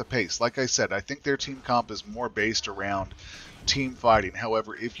and set the pace. Like I said, I think their team comp is more based around team fighting.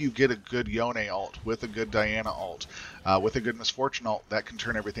 However, if you get a good Yone ult with a good Diana ult, with a good Misfortune ult, that can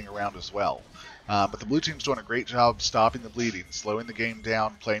turn everything around as well. But the blue team's doing a great job stopping the bleeding, slowing the game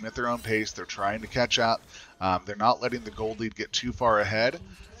down, playing at their own pace. They're trying to catch up. They're not letting the gold lead get too far ahead,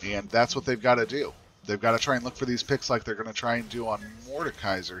 and that's what they've got to do. They've got to try and look for these picks like they're going to try and do on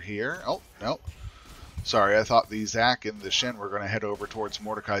Mordekaiser here. Oh, no. Sorry, I thought the Zac and the Shen were going to head over towards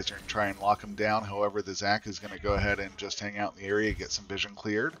Mordekaiser and try and lock him down. However, the Zac is going to go ahead and just hang out in the area, get some vision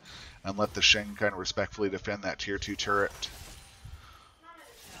cleared, and let the Shen kind of respectfully defend that tier 2 turret.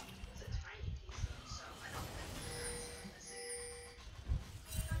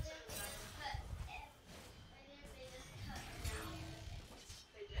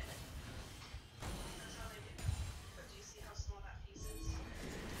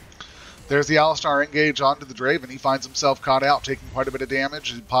 There's the Alistar engage onto the Draven. He finds himself caught out, taking quite a bit of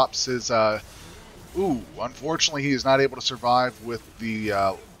damage. He pops his... unfortunately he is not able to survive with the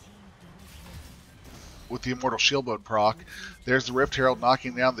Immortal Shield Mode proc. There's the Rift Herald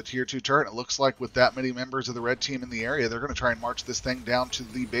knocking down the tier 2 turret. It looks like with that many members of the red team in the area, they're going to try and march this thing down to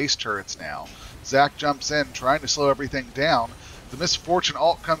the base turrets now. Zac jumps in, trying to slow everything down. The Misfortune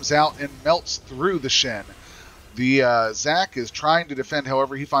ult comes out and melts through the Shen. The Zac is trying to defend,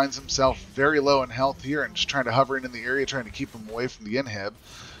 however, he finds himself very low in health here and just trying to hover in the area, trying to keep him away from the inhib.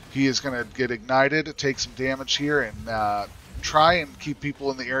 He is going to get ignited, take some damage here, and try and keep people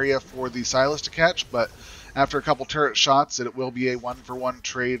in the area for the Silas to catch, but after a couple turret shots, it will be a 1-for-1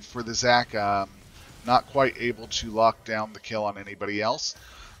 trade for the Zac, not quite able to lock down the kill on anybody else.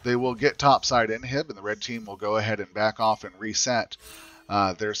 They will get topside inhib, and the red team will go ahead and back off and reset.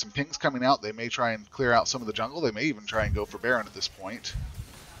 There's some pings coming out. They may try and clear out some of the jungle. They may even try and go for Baron at this point.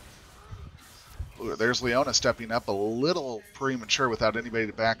 Ooh, there's Leona stepping up a little premature without anybody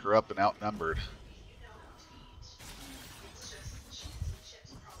to back her up and outnumbered.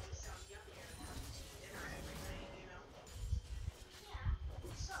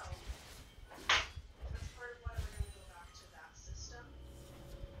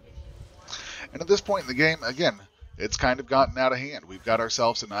 And at this point in the game, again, it's kind of gotten out of hand. We've got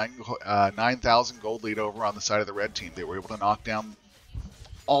ourselves a 9,000 gold lead over on the side of the red team. They were able to knock down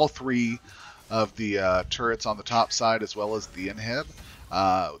all 3 of the turrets on the top side as well as the inhib.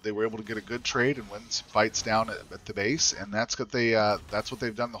 They were able to get a good trade and win some fights down at the base, and that's what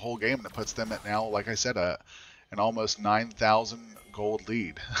they've done the whole game, and it puts them at now, like I said, an almost 9,000 gold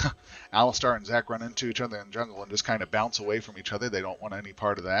lead. Alistar and Zac run into each other in jungle and just kind of bounce away from each other. They don't want any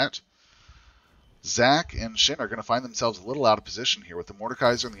part of that. Zac and Shin are going to find themselves a little out of position here with the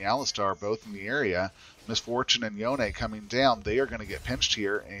Mordekaiser and the Alistar both in the area. Misfortune and Yone coming down. They are going to get pinched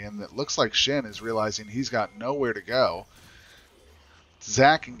here, and it looks like Shin is realizing he's got nowhere to go.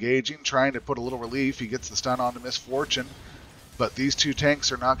 Zac engaging, trying to put a little relief. He gets the stun onto Misfortune, but these two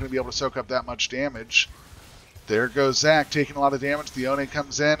tanks are not going to be able to soak up that much damage. There goes Zac, taking a lot of damage. The Yone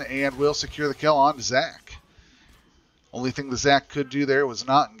comes in and will secure the kill onto Zac. Only thing the Zac could do there was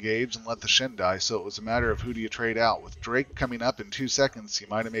not engage and let the Shin die, so it was a matter of who do you trade out. With Drake coming up in 2 seconds, he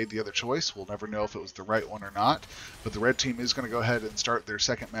might have made the other choice. We'll never know if it was the right one or not, but the red team is going to go ahead and start their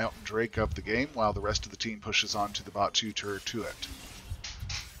second Mountain Drake of the game, while the rest of the team pushes on to the bot 2 turret to it.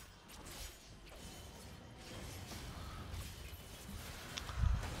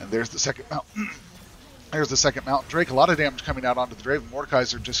 And there's the second Mountain. There's the second Mountain Drake. A lot of damage coming out onto the Draven.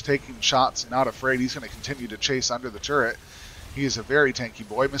 Mordekaiser just taking shots, not afraid. He's going to continue to chase under the turret. He is a very tanky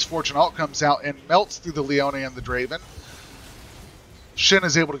boy. Misfortune ult comes out and melts through the Leone and the Draven. Shin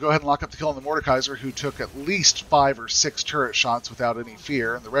is able to go ahead and lock up the kill on the Mordekaiser, who took at least 5 or 6 turret shots without any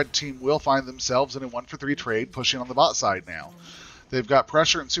fear. And the red team will find themselves in a 1-for-3 trade, pushing on the bot side now. They've got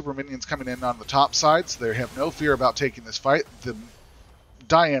pressure and super minions coming in on the top side, so they have no fear about taking this fight. The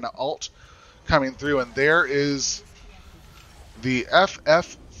Diana ult coming through, and there is the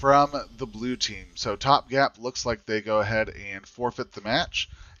FF from the blue team. So Top Gap looks like they go ahead and forfeit the match,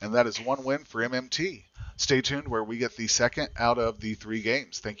 and that is 1 win for MMT. Stay tuned where we get the second out of the 3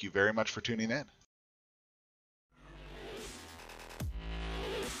 games. Thank you very much for tuning in.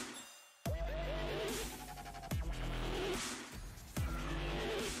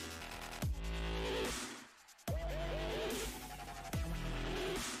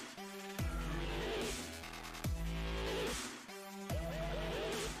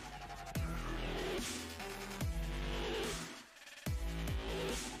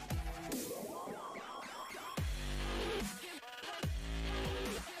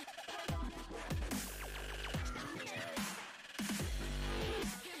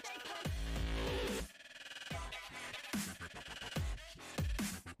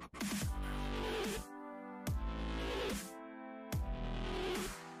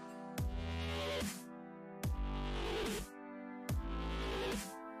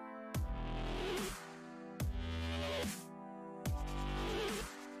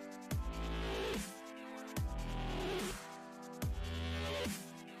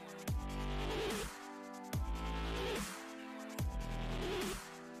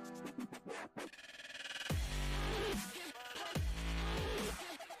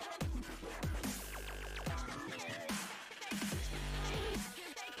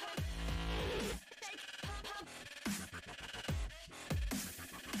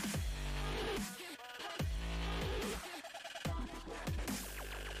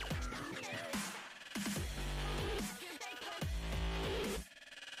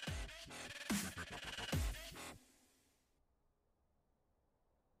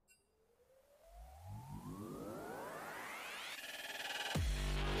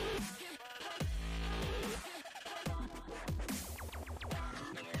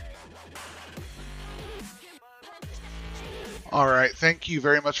 All right, thank you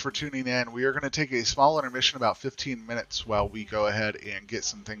very much for tuning in. We are going to take a small intermission, about 15 minutes, while we go ahead and get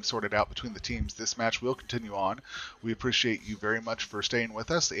some things sorted out between the teams. This match will continue on. We appreciate you very much for staying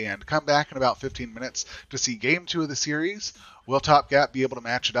with us, and come back in about 15 minutes to see Game 2 of the series. Will Top Gap be able to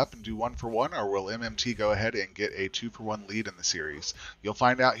match it up and do 1-for-1, or will MMT go ahead and get a 2-for-1 lead in the series? You'll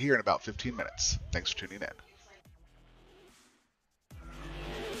find out here in about 15 minutes. Thanks for tuning in.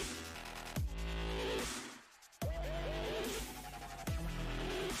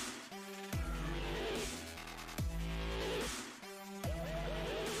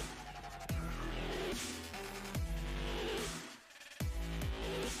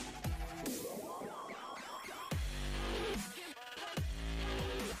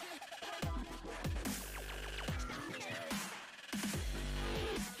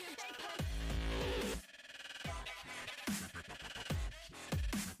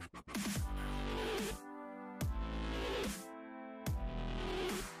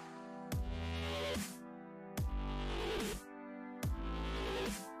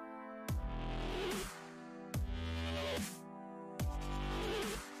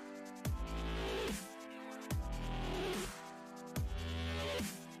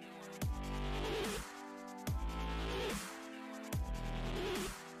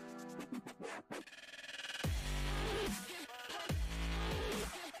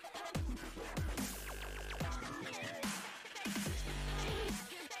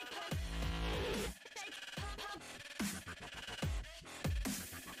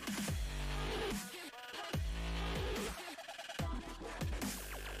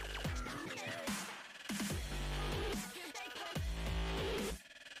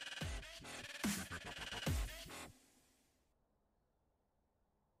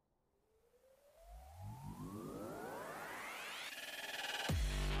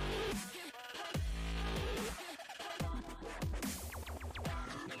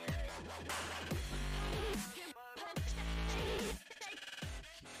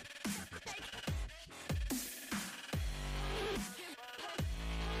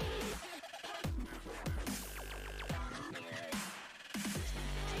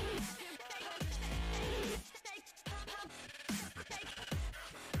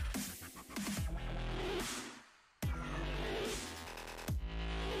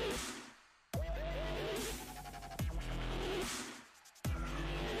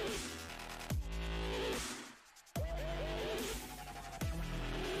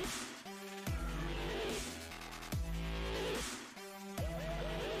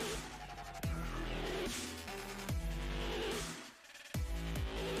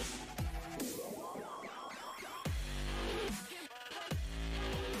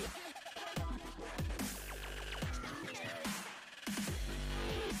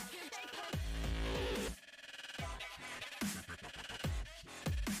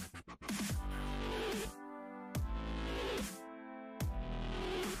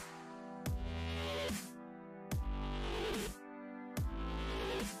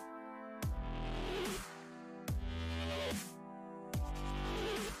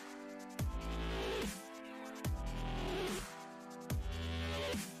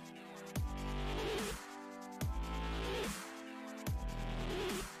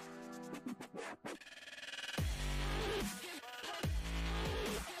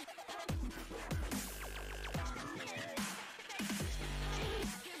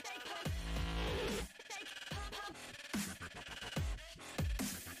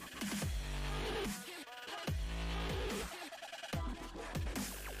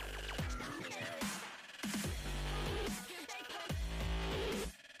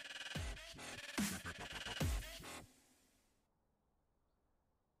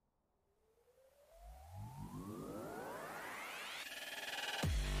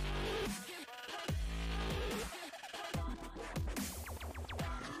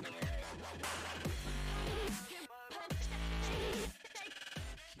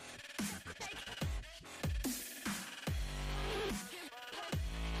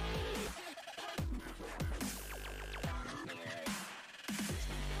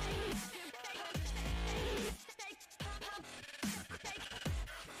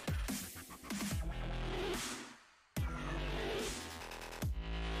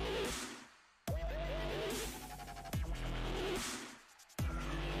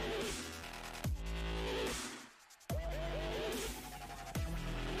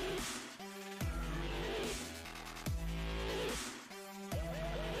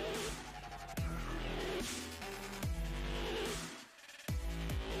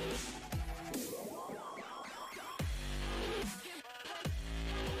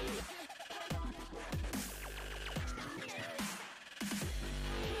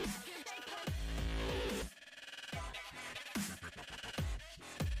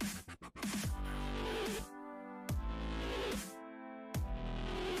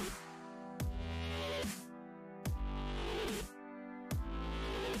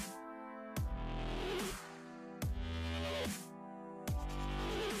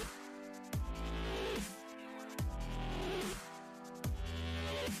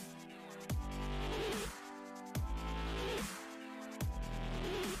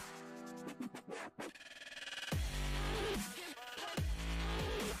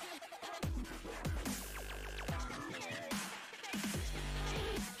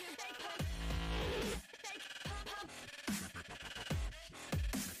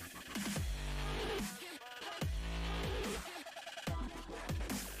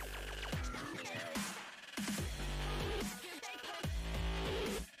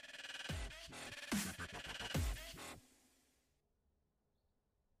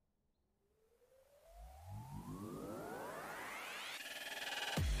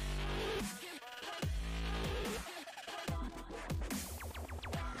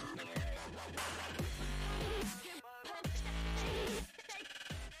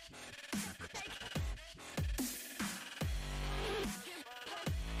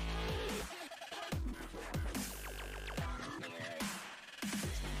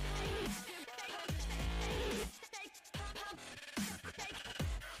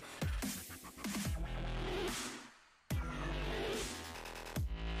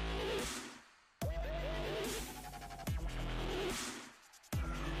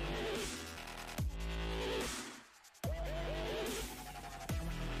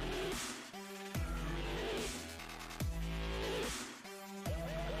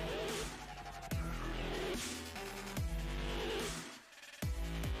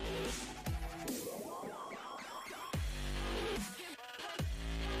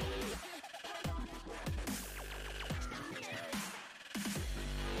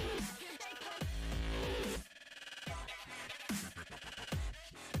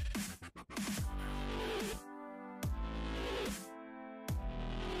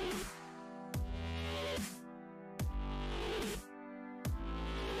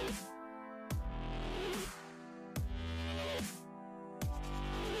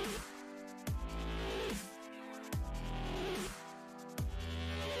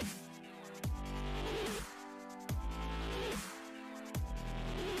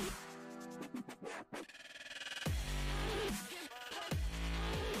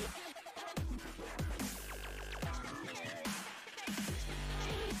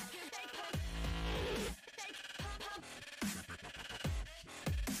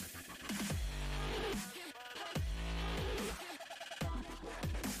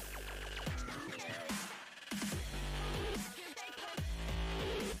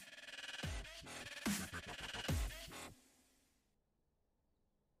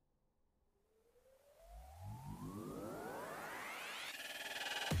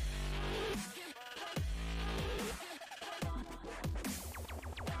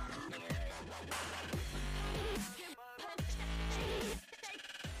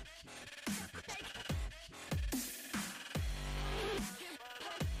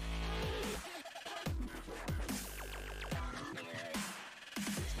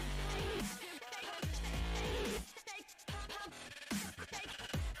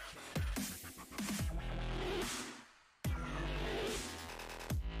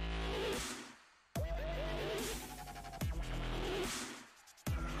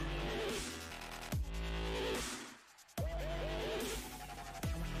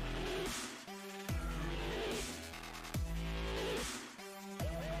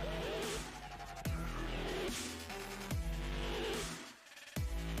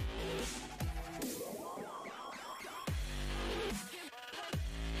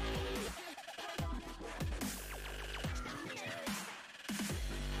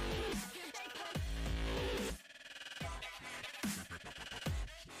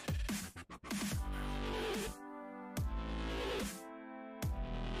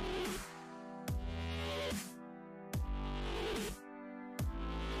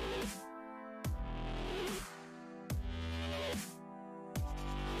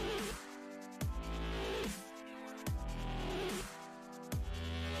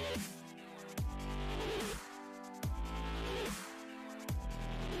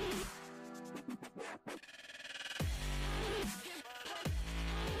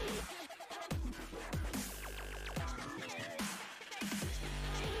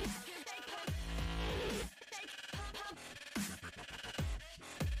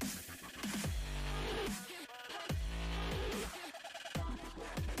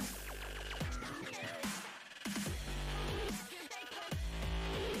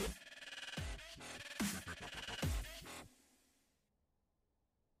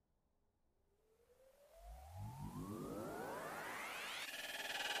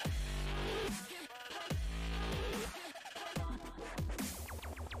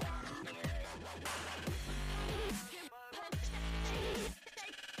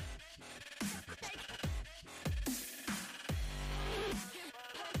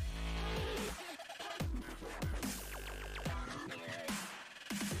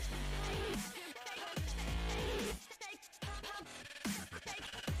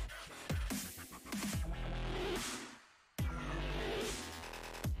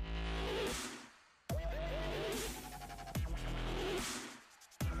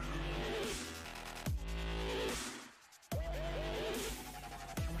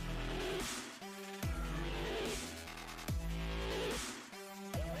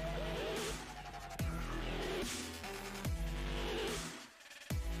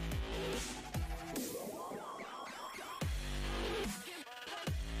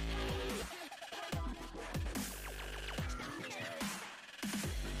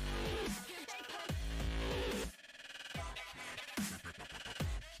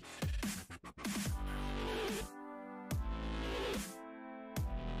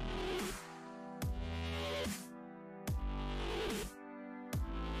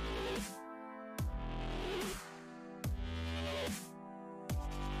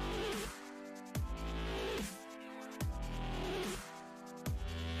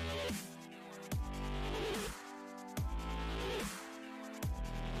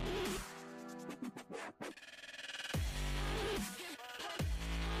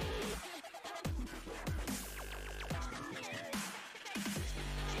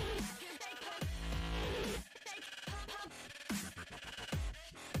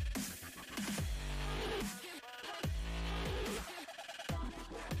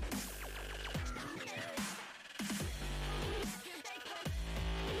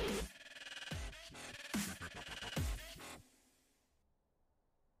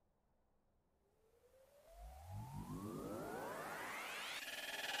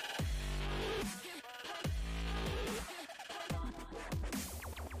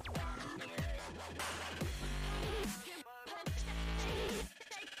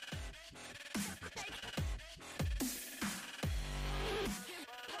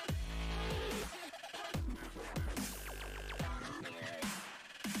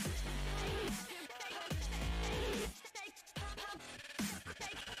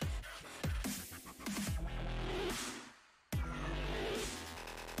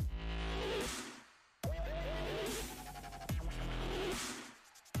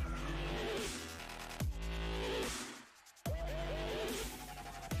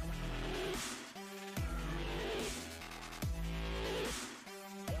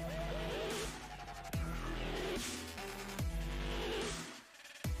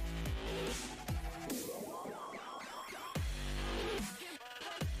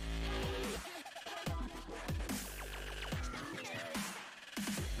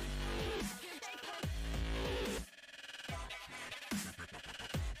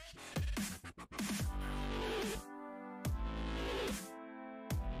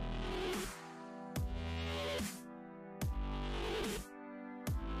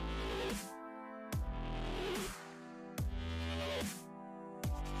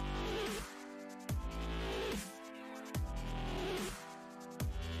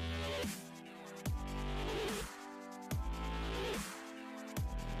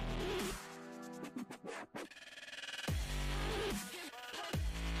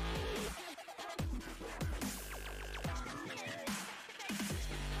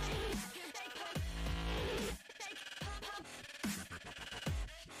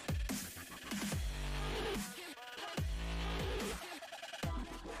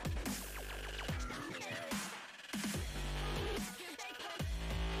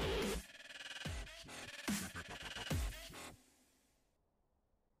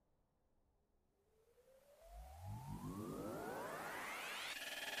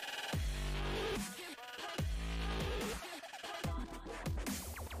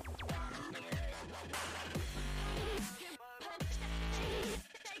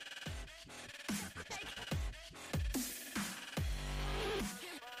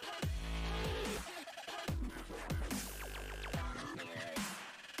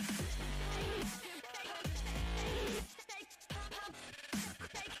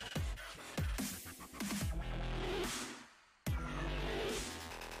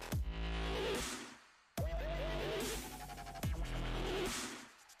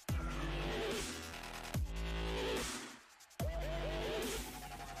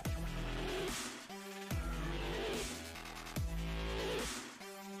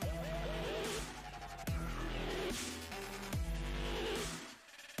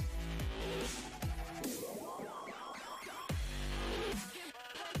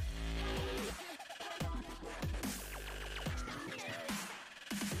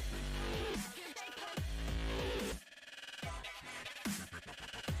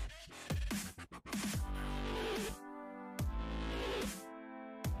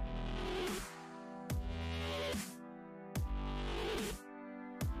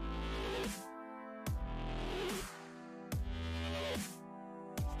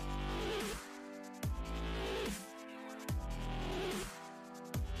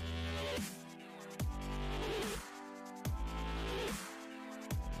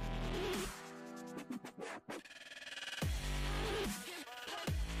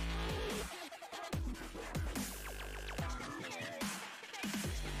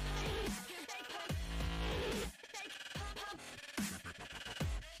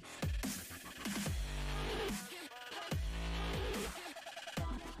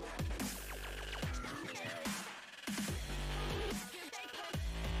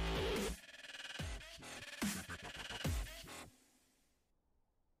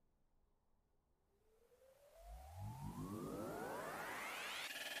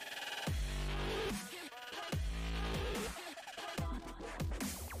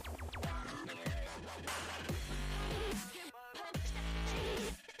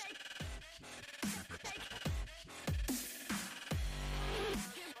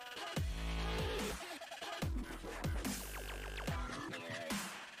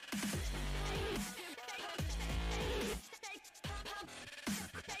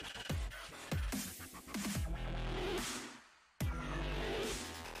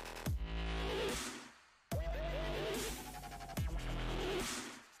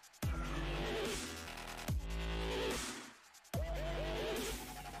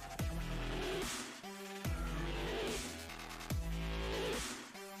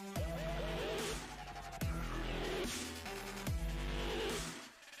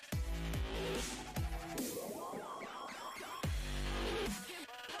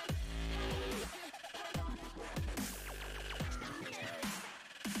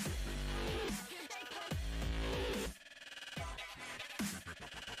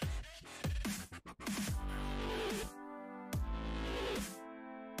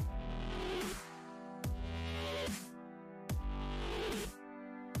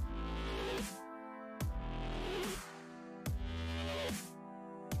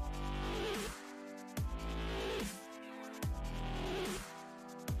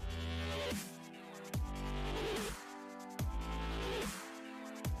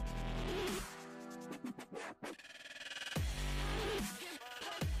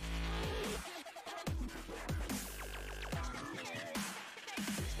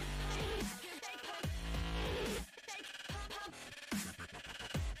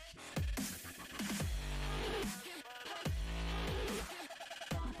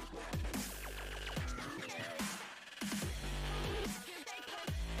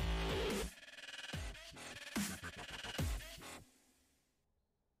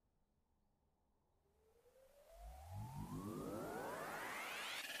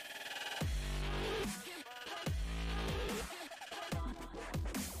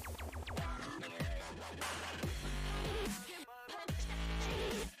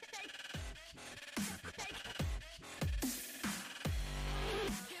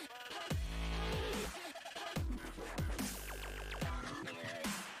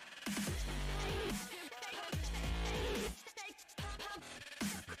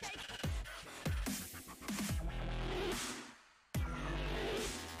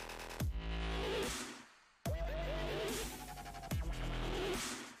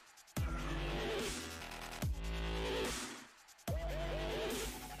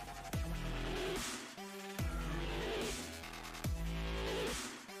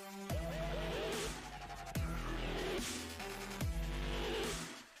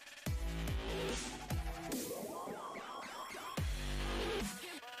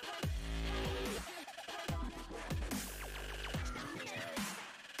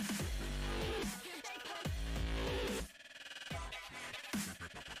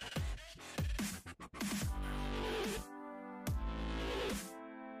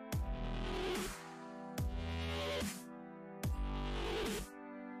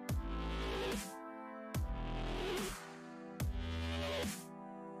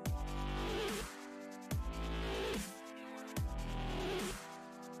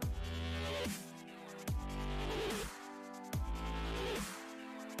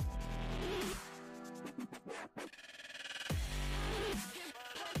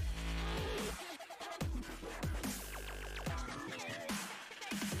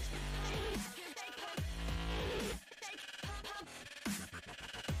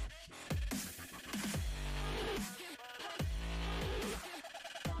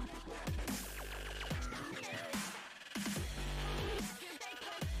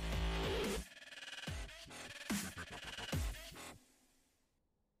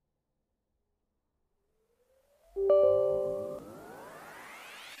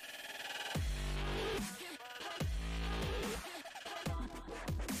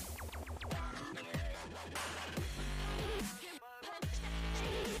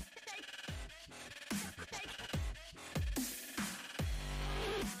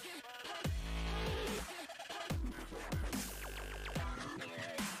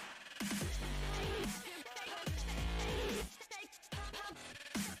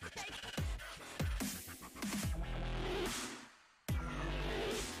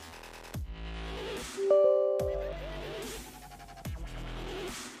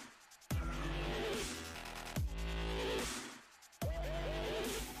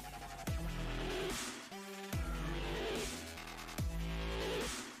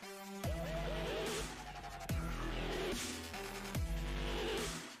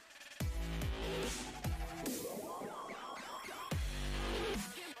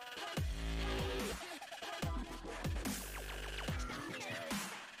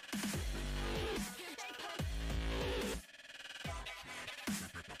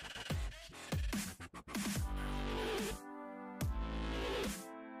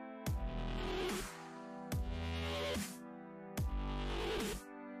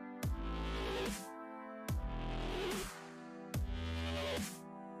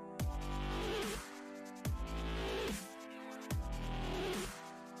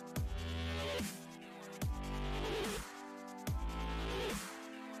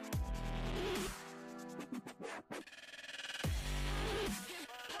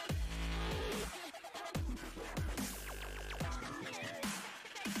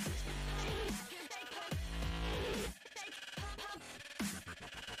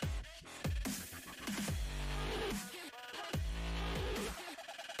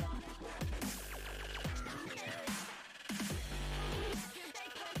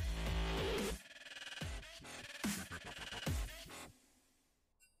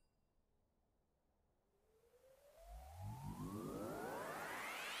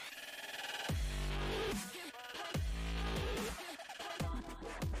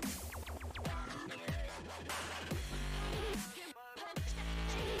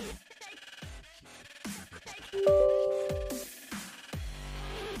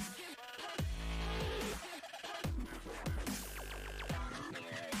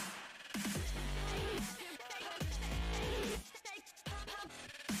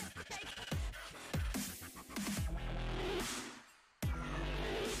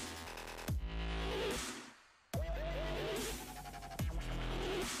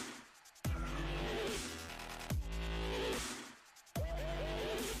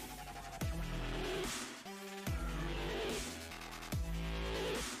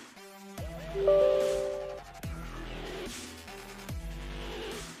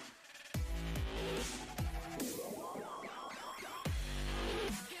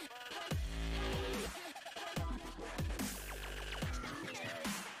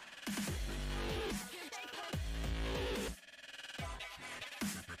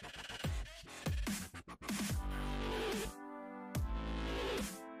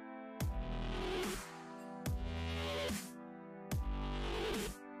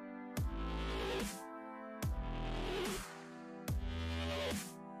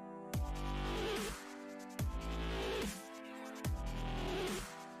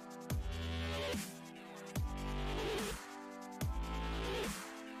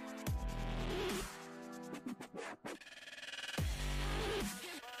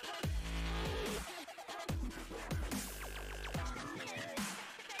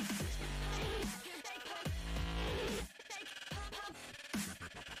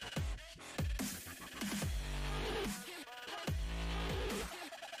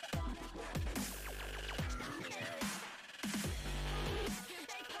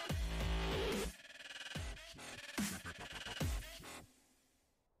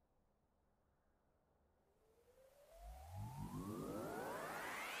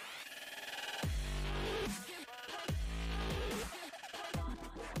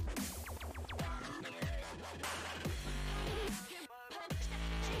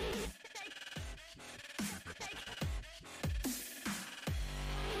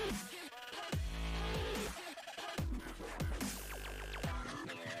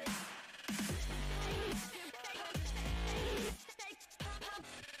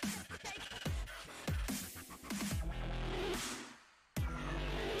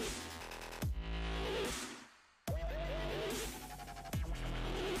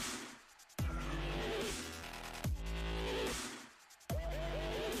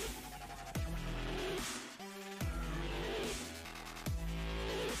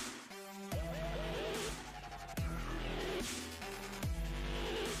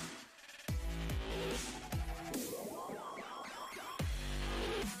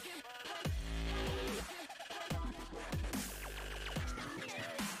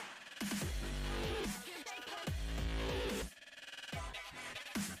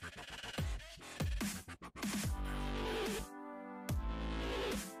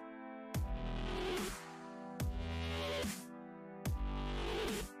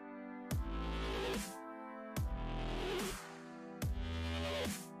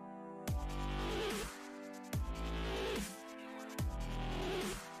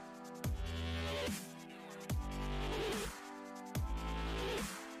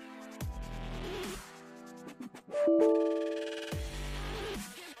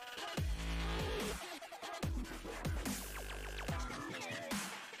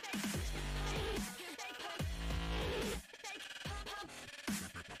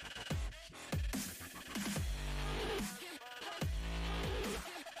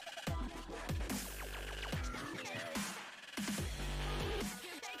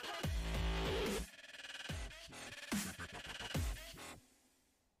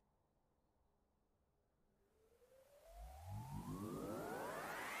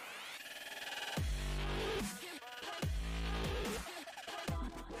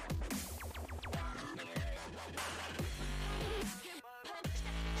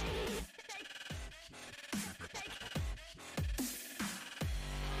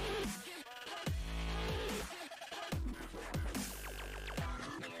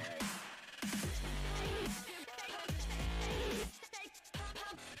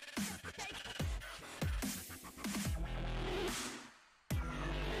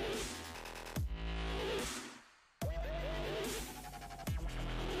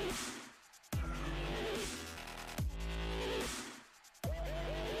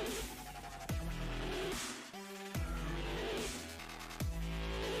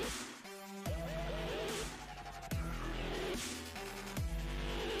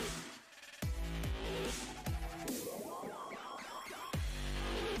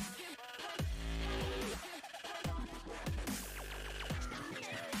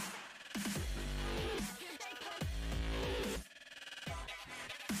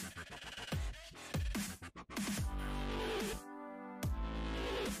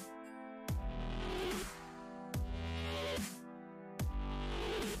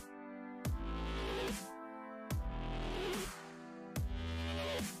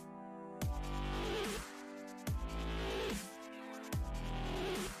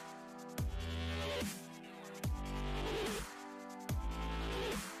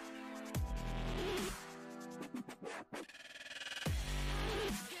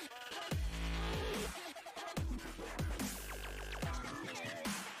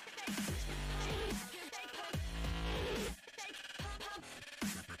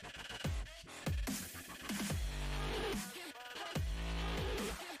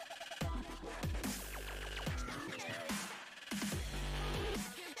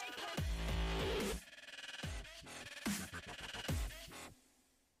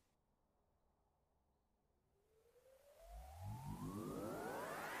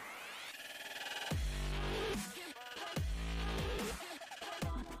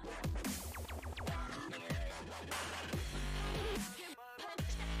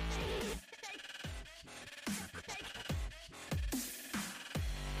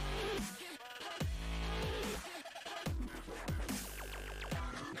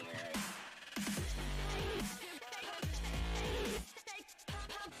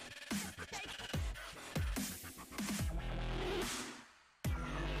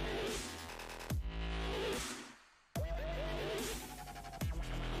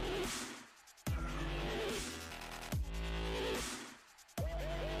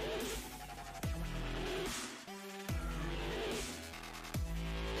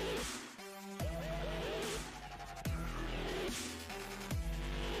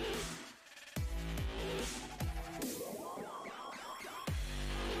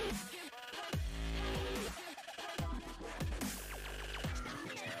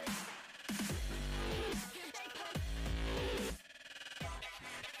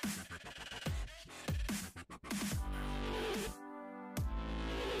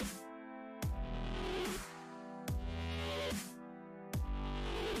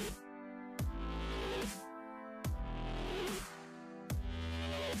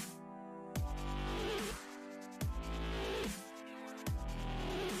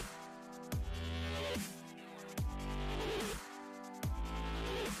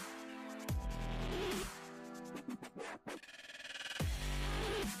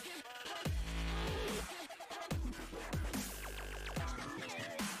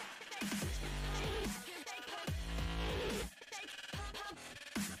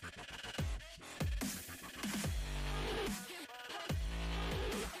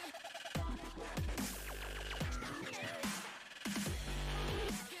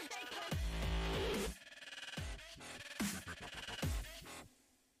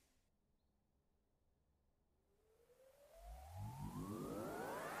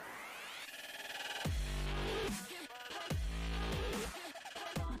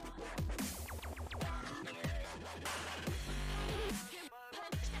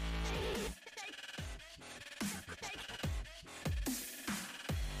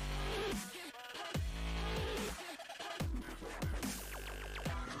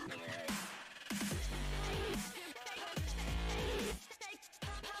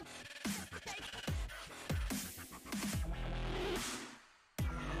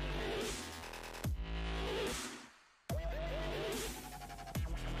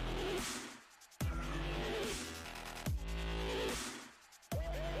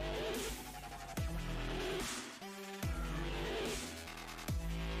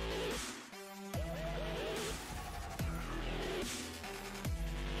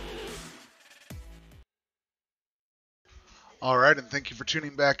 All right, and thank you for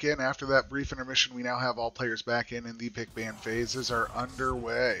tuning back in. After that brief intermission, we now have all players back in, and the pick ban phases are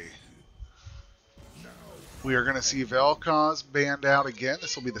underway. We are going to see Vel'Koz banned out again.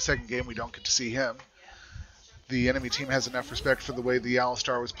 This will be the second game we don't get to see him. The enemy team has enough respect for the way the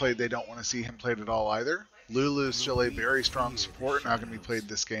Alistar was played. They don't want to see him played at all either. Lulu is still a very strong support, not going to be played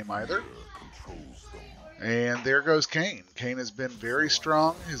this game either. And there goes Kayn. Kayn has been very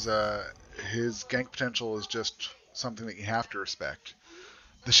strong. His gank potential is just something that you have to respect.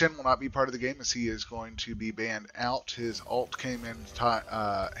 The Shen will not be part of the game as he is going to be banned out. His ult came in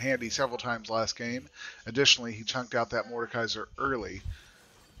handy several times last game. Additionally, he chunked out that Mordekaiser early.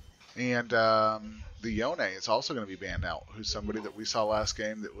 And the Yone is also going to be banned out, who's somebody that we saw last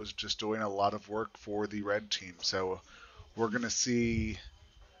game that was just doing a lot of work for the red team. So we're going to see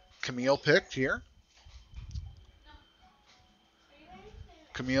Camille picked here.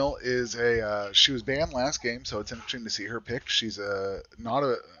 Camille is she was banned last game, so it's interesting to see her picked. She's not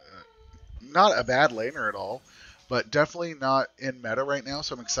a bad laner at all, but definitely not in meta right now,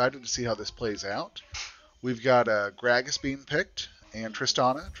 so I'm excited to see how this plays out. We've got Gragas being picked and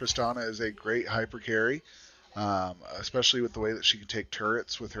Tristana. Tristana is a great hyper carry, especially with the way that she can take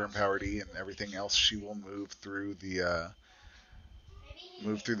turrets with her empowered E and everything else. She will move through the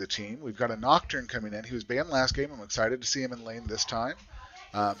team. We've got a Nocturne coming in. He was banned last game. I'm excited to see him in lane this time.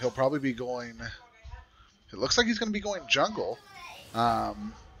 He'll probably be going... It looks like he's going to be going jungle,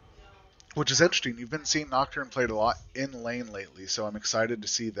 which is interesting. You've been seeing Nocturne played a lot in lane lately, so I'm excited to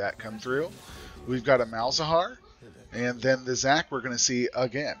see that come through. We've got a Malzahar, and then the Zac we're going to see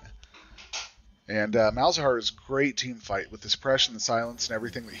again. And Malzahar is a great team fight with the suppression, the silence, and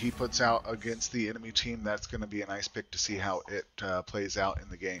everything that he puts out against the enemy team. That's going to be a nice pick to see how it plays out in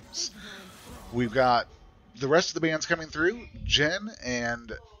the games. We've got the rest of the bans coming through. Jen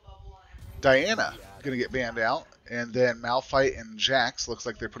and Diana going to get banned out. And then Malphite and Jax looks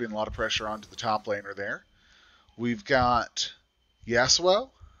like they're putting a lot of pressure onto the top laner there. We've got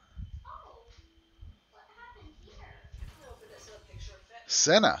Yasuo.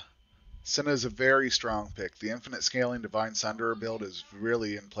 Senna. Senna is a very strong pick. The Infinite Scaling Divine Sunderer build is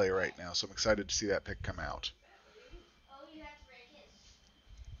really in play right now, so I'm excited to see that pick come out.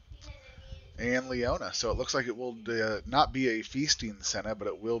 And Leona. So it looks like it will not be a feasting Senna, but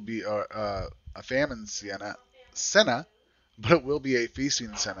it will be a famine Senna, but it will be a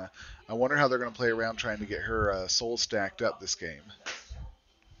feasting Senna. I wonder how they're going to play around trying to get her soul stacked up this game.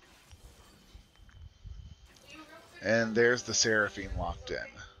 And there's the Seraphine locked in.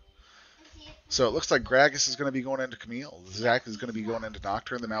 So it looks like Gragas is going to be going into Camille. Zac is going to be going into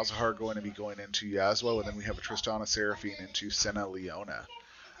Nocturne. The Malzahar going to be going into Yasuo. And then we have a Tristana Seraphine into Senna Leona.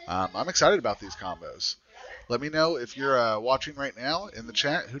 I'm excited about these combos. Let me know if you're watching right now in the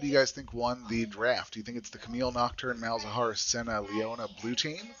chat. Who do you guys think won the draft? Do you think it's the Camille, Nocturne, Malzahar, Senna, Leona blue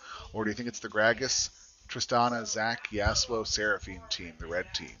team? Or do you think it's the Gragas, Tristana, Zac, Yasuo, Seraphine team, the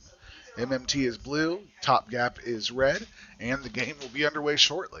red team? MMT is blue, Top Gap is red, and the game will be underway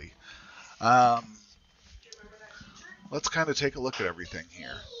shortly. Let's kind of take a look at everything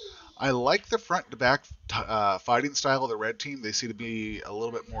here. I like the front-to-back fighting style of the red team. They seem to be a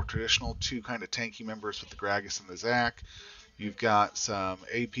little bit more traditional, two kind of tanky members with the Gragas and the Zac. You've got some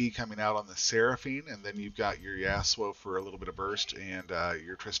AP coming out on the Seraphine, and then you've got your Yasuo for a little bit of burst, and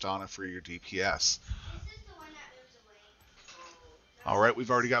your Tristana for your DPS. All right, we've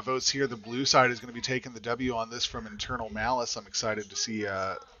already got votes here. The blue side is going to be taking the W on this from Internal Malice. I'm excited to see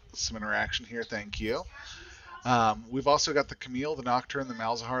some interaction here. Thank you. We've also got the Camille, the Nocturne, the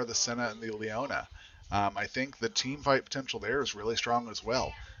Malzahar, the Senna, and the Leona. I think the team fight potential there is really strong as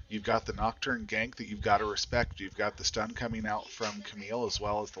well. You've got the Nocturne gank that you've got to respect. You've got the stun coming out from Camille as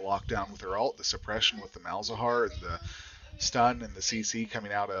well as the lockdown with her ult, the suppression with the Malzahar, and the stun and the CC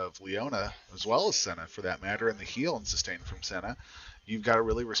coming out of Leona as well as Senna for that matter, and the heal and sustain from Senna. You've got to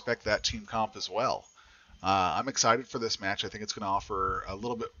really respect that team comp as well. I'm excited for this match. I think it's going to offer a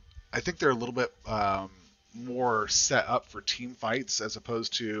little bit. I think they're a little bit more set up for team fights as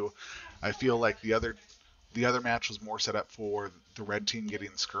opposed to. I feel like the other match was more set up for the red team getting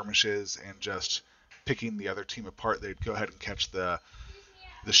skirmishes and just picking the other team apart. They'd go ahead and catch the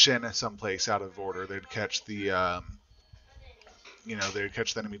Shen someplace out of order. They'd catch the they'd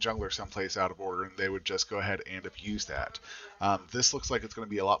catch the enemy jungler someplace out of order, and they would just go ahead and abuse that. This looks like it's going to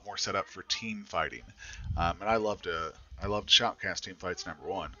be a lot more set up for team fighting, and I love to shoutcast team fights. Number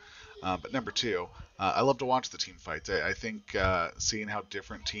one, but number two, I love to watch the team fights. I think seeing how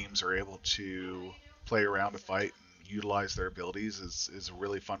different teams are able to play around a fight and utilize their abilities is a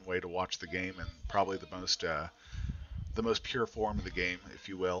really fun way to watch the game, and probably the most pure form of the game, if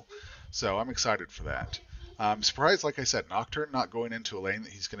you will. So I'm excited for that. I'm surprised, like I said, Nocturne not going into a lane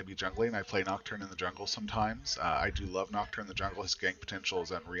that he's going to be jungling. I play Nocturne in the jungle sometimes. I do love Nocturne in the jungle. His gank potential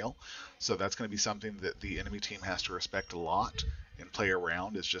is unreal. So that's going to be something that the enemy team has to respect a lot and play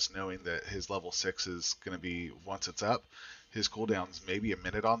around, is just knowing that his level 6 is going to be, once it's up, his cooldown's maybe a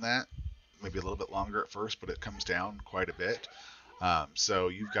minute on that, maybe a little bit longer at first, but it comes down quite a bit. So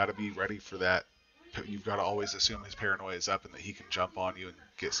you've got to be ready for that. You've got to always assume his paranoia is up and that he can jump on you and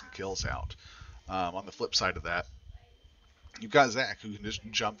get some kills out. On the flip side of that, you've got Zach, who can just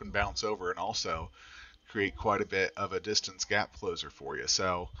jump and bounce over and also create quite a bit of a distance gap closer for you.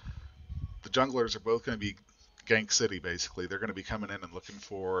 So the junglers are both going to be gank city, basically. They're going to be coming in and looking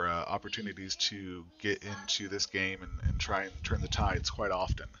for opportunities to get into this game and try and turn the tides quite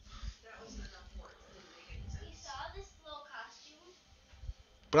often.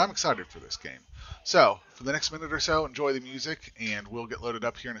 But I'm excited for this game. So, for the next minute or so, enjoy the music, and we'll get loaded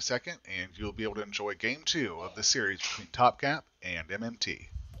up here in a second, and you'll be able to enjoy Game 2 of the series between Top Gap and MMT.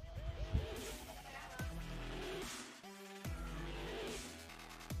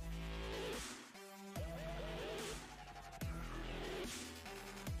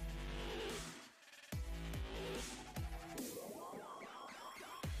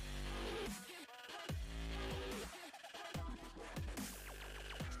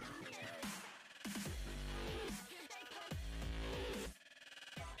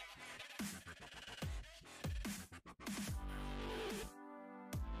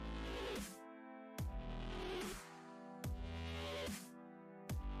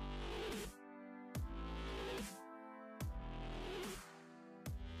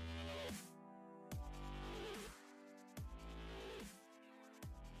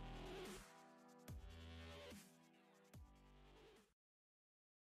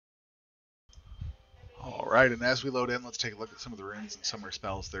 Alright, and as we load in, let's take a look at some of the runes and summer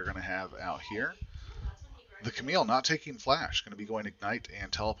spells they're going to have out here. The Camille not taking Flash, going to be going Ignite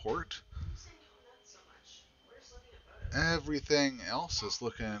and Teleport. Everything else is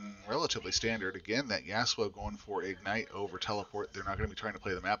looking relatively standard. Again, that Yasuo going for Ignite over Teleport. They're not going to be trying to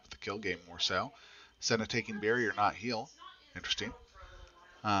play the map, but the kill game more so. Senna taking Barrier, not Heal. Interesting.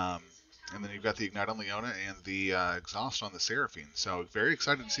 And then you've got the Ignite on Leona and the Exhaust on the Seraphine. So very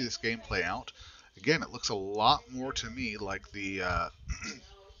excited to see this game play out. Again, it looks a lot more to me like the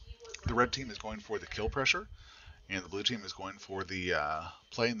the red team is going for the kill pressure, and the blue team is going for the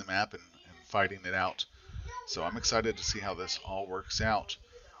playing the map and fighting it out. So I'm excited to see how this all works out.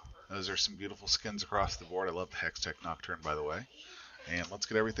 Those are some beautiful skins across the board. I love the Hextech Nocturne, by the way. And let's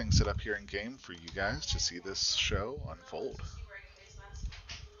get everything set up here in game for you guys to see this show unfold.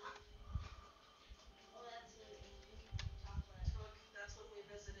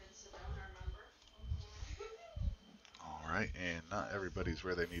 Alright, and not everybody's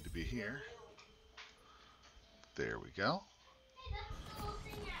where they need to be here. There we go.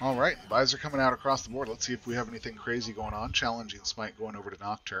 Alright, buys are coming out across the board. Let's see if we have anything crazy going on. Challenging Smite going over to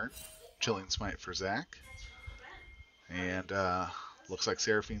Nocturne. Chilling Smite for Zach. And looks like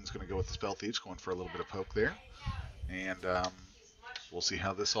Seraphine's going to go with the Spell Thieves, going for a little bit of poke there. And we'll see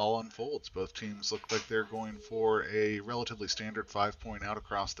how this all unfolds. Both teams look like they're going for a relatively standard 5-point out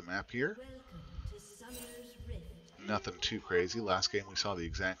across the map here. Nothing too crazy. Last game we saw the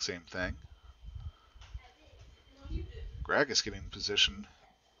exact same thing. Gragas getting in position.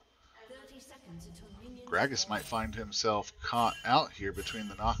 Gragas might find himself caught out here between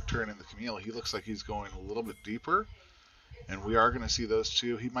the Nocturne and the Camille. He looks like he's going a little bit deeper. And we are going to see those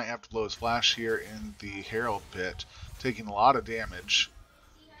two. He might have to blow his flash here in the Herald pit, taking a lot of damage.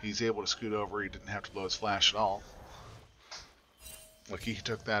 He's able to scoot over. He didn't have to blow his flash at all. Lucky he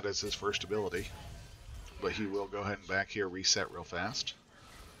took that as his first ability. But he will go ahead and back here, reset real fast.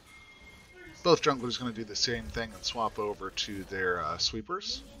 Both junglers going to do the same thing and swap over to their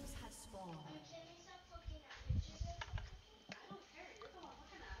sweepers.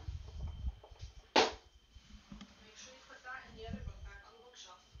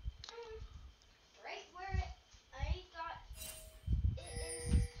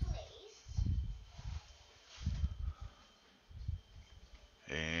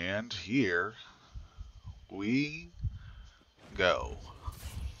 And here we go.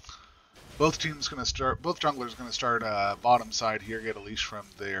 Both teams going to start. Both junglers going to start bottom side here. Get a leash from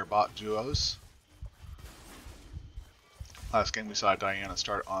their bot duos. Last game we saw Diana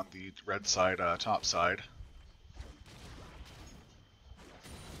start on the red side, top side.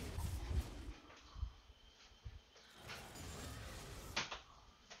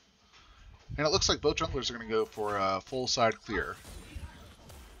 And it looks like both junglers are going to go for a full side clear.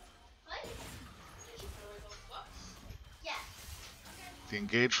 The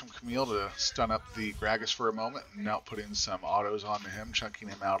engage from Camille to stun up the Gragas for a moment, and now putting some autos onto him, chunking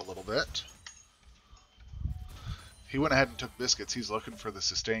him out a little bit. He went ahead and took biscuits. He's looking for the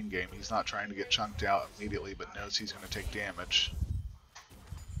sustain game. He's not trying to get chunked out immediately, but knows he's going to take damage.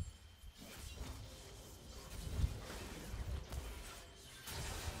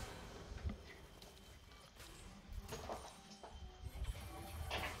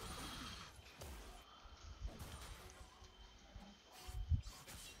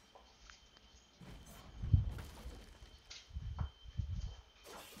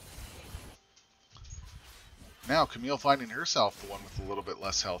 Now Camille finding herself the one with a little bit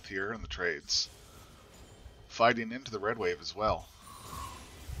less health here in the trades. Fighting into the red wave as well.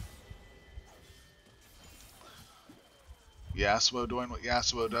 Yasuo doing what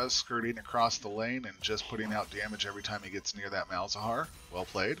Yasuo does, skirting across the lane and just putting out damage every time he gets near that Malzahar. Well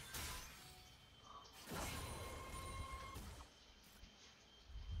played.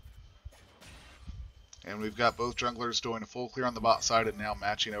 And we've got both junglers doing a full clear on the bot side and now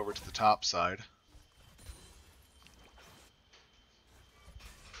matching over to the top side.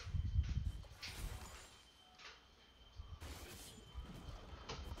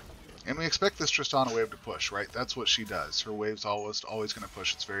 And we expect this Tristana wave to push, right? That's what she does. Her wave's always going to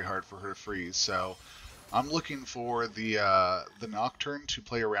push. It's very hard for her to freeze. So I'm looking for the Nocturne to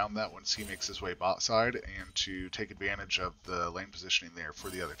play around that once he makes his way bot side and to take advantage of the lane positioning there for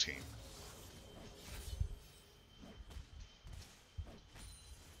the other team.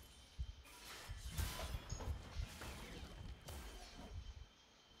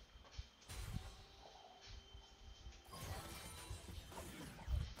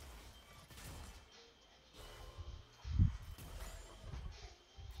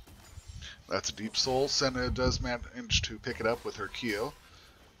 That's a deep soul. Senna does manage to pick it up with her Q.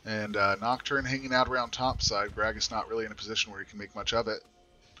 And Nocturne hanging out around top side. Gragas not really in a position where he can make much of it.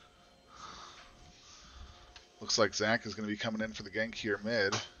 Looks like Zach is going to be coming in for the gank here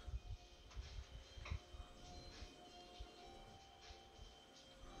mid.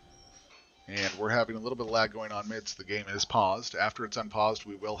 And we're having a little bit of lag going on mid, so the game is paused. After it's unpaused,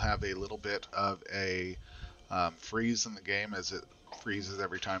 we will have a little bit of a freeze in the game as it freezes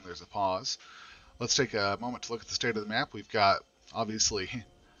every time there's a pause. Let's take a moment to look at the state of the map. We've got, obviously,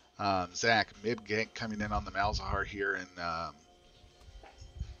 Zach mid-gank coming in on the Malzahar here, and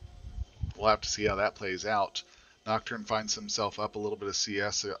we'll have to see how that plays out. Nocturne finds himself up a little bit of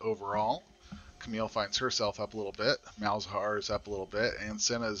CS overall. Camille finds herself up a little bit. Malzahar is up a little bit, and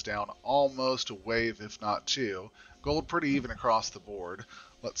Senna is down almost a wave, if not two. Gold pretty even across the board.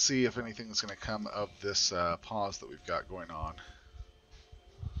 Let's see if anything's going to come of this pause that we've got going on.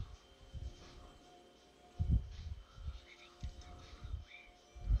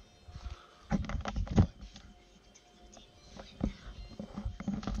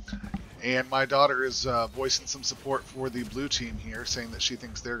 And my daughter is voicing some support for the blue team here, saying that she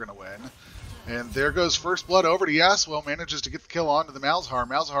thinks they're going to win. And there goes first blood over to Yasuo, manages to get the kill onto the Malzahar.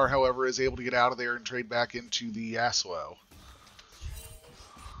 Malzahar, however, is able to get out of there and trade back into the Yasuo.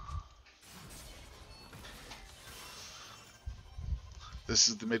 This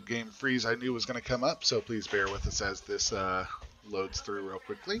is the mid-game freeze I knew was going to come up, so please bear with us as this loads through real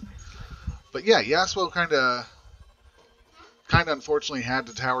quickly. But yeah, Yasuo kind of unfortunately had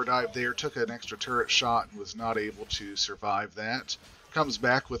to tower dive there, took an extra turret shot and was not able to survive that. Comes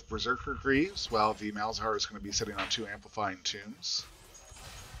back with Berserker Greaves, while the Malzahar is going to be sitting on 2 Amplifying Tombs.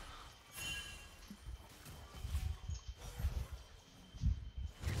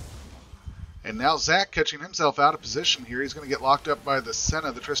 And now Zach catching himself out of position here. He's going to get locked up by the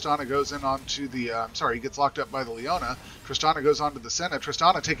Senna. The Tristana goes in onto the... he gets locked up by the Leona. Tristana goes onto the Senna.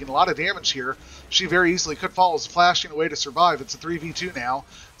 Tristana taking a lot of damage here. She very easily could fall, is flashing away to survive. It's a 3v2 now.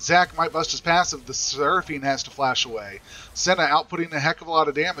 Zach might bust his passive. The Seraphine has to flash away. Senna outputting a heck of a lot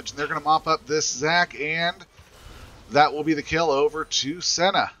of damage, and they're going to mop up this Zach, and that will be the kill over to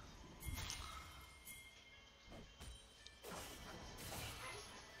Senna.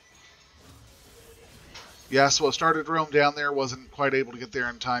 Yasuo started to roam down there, wasn't quite able to get there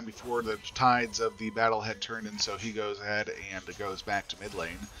in time before the tides of the battle had turned, and so he goes ahead and goes back to mid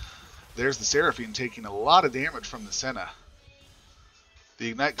lane. There's the Seraphine taking a lot of damage from the Senna.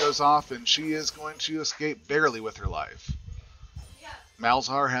 The Ignite goes off, and she is going to escape barely with her life.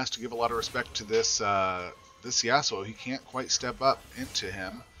 Malzahar has to give a lot of respect to this Yasuo. He can't quite step up into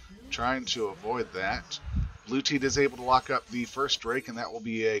him, trying to avoid that. Blue team is able to lock up the first Drake, and that will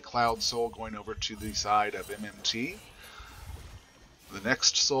be a Cloud Soul going over to the side of MMT. The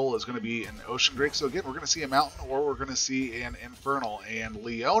next soul is going to be an Ocean Drake. So again, we're going to see a Mountain or we're going to see an Infernal. And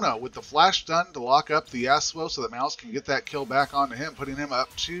Leona with the flash stun to lock up the Yasuo so that Mouse can get that kill back onto him, putting him up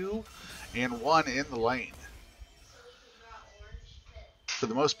 2-1 in the lane. For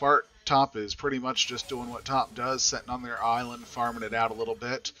the most part, top is pretty much just doing what top does, sitting on their island, farming it out a little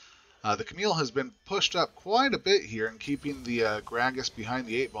bit. The Camille has been pushed up quite a bit here and keeping the Gragas behind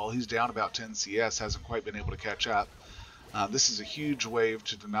the 8 ball. He's down about 10 CS, hasn't quite been able to catch up. This is a huge wave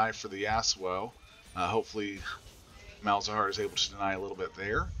to deny for the Yasuo. Hopefully Malzahar is able to deny a little bit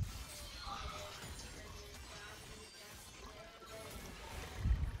there.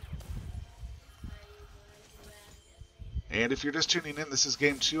 And if you're just tuning in, this is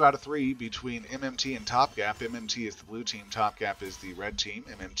game 2 out of 3 between MMT and Top Gap. MMT is the blue team, Top Gap is the red team.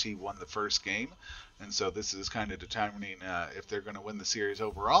 MMT won the first game, and so this is kind of determining if they're going to win the series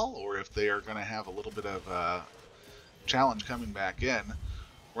overall or if they are going to have a little bit of challenge coming back in.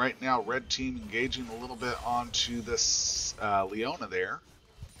 Right now, red team engaging a little bit onto this Leona there.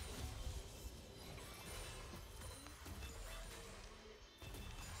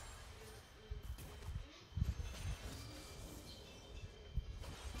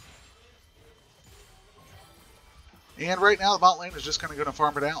 And right now, the bot lane is just kind of going to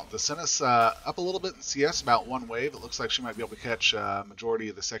farm it out. The Senna's up a little bit in CS, about 1 wave. It looks like she might be able to catch majority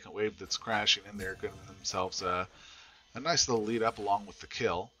of the second wave that's crashing in there, giving themselves a nice little lead up along with the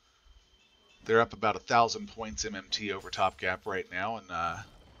kill. They're up about 1,000 points MMT over Top Gap right now, and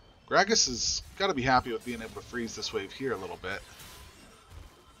Gragas has got to be happy with being able to freeze this wave here a little bit.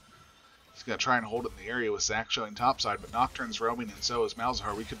 He's going to try and hold it in the area with Zac showing top side, but Nocturne's roaming and so is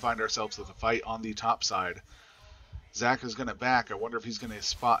Malzahar. We could find ourselves with a fight on the top side. Zac is going to back. I wonder if he's going to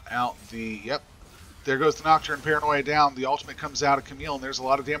spot out the... Yep. There goes the Nocturne Paranoia down. The ultimate comes out of Camille, and there's a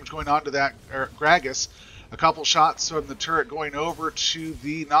lot of damage going on to that Gragas. A couple shots from the turret going over to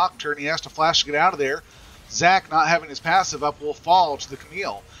the Nocturne. He has to flash to get out of there. Zac, not having his passive up, will fall to the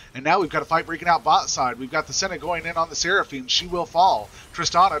Camille. And now we've got a fight breaking out bot side. We've got the Senna going in on the Seraphine. She will fall.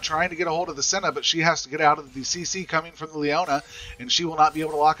 Tristana trying to get a hold of the Senna, but she has to get out of the CC coming from the Leona, and she will not be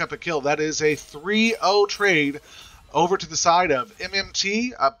able to lock up a kill. That is a 3-0 trade over to the side of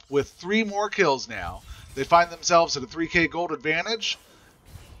MMT, up with 3 more kills now. They find themselves at a 3K gold advantage.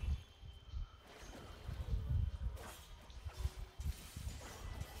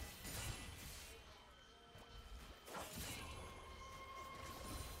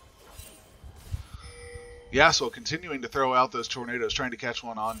 Yasuo continuing to throw out those tornadoes, trying to catch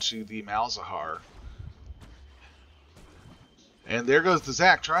one onto the Malzahar. And there goes the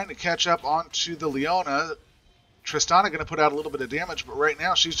Zac, trying to catch up onto the Leona. Tristana going to put out a little bit of damage, but right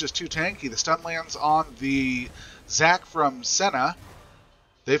now she's just too tanky. The stun lands on the Zac from Senna.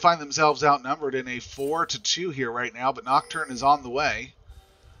 They find themselves outnumbered in a 4-2 here right now, but Nocturne is on the way.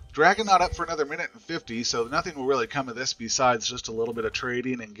 Dragon not up for another minute and 50, so nothing will really come of this besides just a little bit of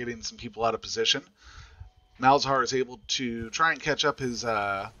trading and getting some people out of position. Malzahar is able to try and catch up his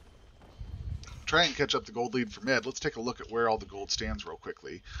the gold lead for mid. Let's take a look at where all the gold stands real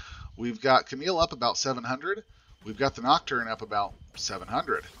quickly. We've got Camille up about 700. We've got the Nocturne up about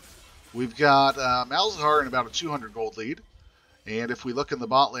 700. We've got Malzahar in about a 200 gold lead. And if we look in the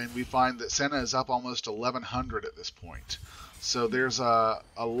bot lane, we find that Senna is up almost 1,100 at this point. So there's a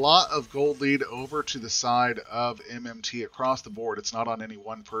lot of gold lead over to the side of MMT across the board. It's not on any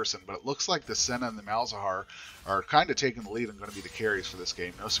one person, but it looks like the Senna and the Malzahar are kind of taking the lead and going to be the carries for this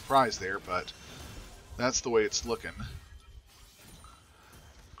game. No surprise there, but that's the way it's looking.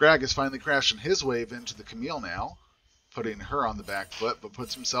 Greg is finally crashing his wave into the Camille now, putting her on the back foot, but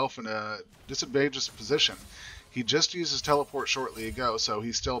puts himself in a disadvantageous position. He just used his teleport shortly ago, so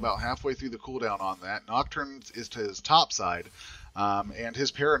he's still about halfway through the cooldown on that. Nocturne is to his top side, and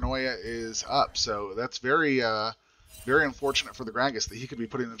his Paranoia is up, so that's very very unfortunate for the Gragas that he could be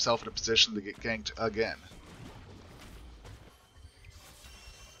putting himself in a position to get ganked again.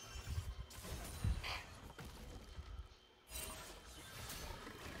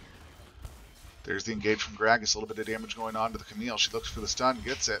 There's the engage from Gragas, a little bit of damage going on to the Camille. She looks for the stun,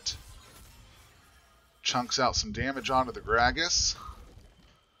 gets it. Chunks out some damage onto the Gragas.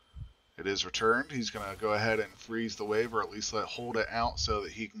 It is returned. He's going to go ahead and freeze the wave, or at least hold it out so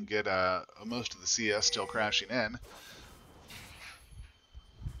that he can get most of the CS still crashing in.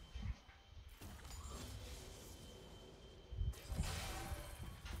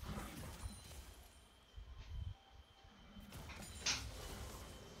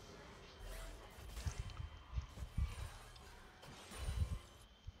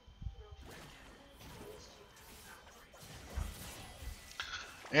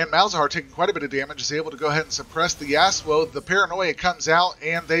 And Malzahar, taking quite a bit of damage, is able to go ahead and suppress the Yasuo. The Paranoia comes out,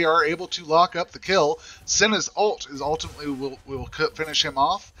 and they are able to lock up the kill. Senna's ult is ultimately will finish him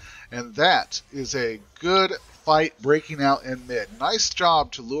off, and that is a good fight breaking out in mid. Nice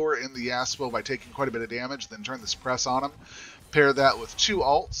job to lure in the Yasuo by taking quite a bit of damage, then turn the suppress on him. Pair that with 2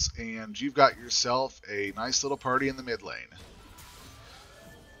 ults, and you've got yourself a nice little party in the mid lane.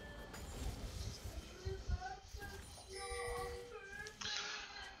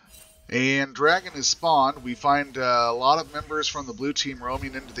 And Dragon is spawned. We find a lot of members from the blue team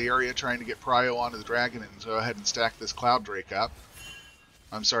roaming into the area trying to get Prio onto the Dragon and go ahead and stack this Cloud Drake up.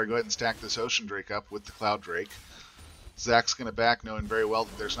 I'm sorry, go ahead and stack this Ocean Drake up with the Cloud Drake. Zach's going to back, knowing very well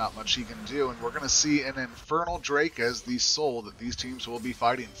that there's not much he can do, and we're going to see an Infernal Drake as the soul that these teams will be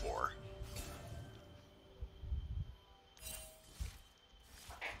fighting for.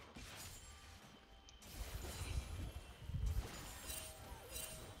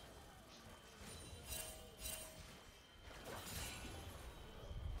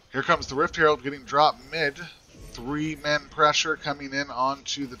 Here comes the Rift Herald getting dropped mid. 3 men pressure coming in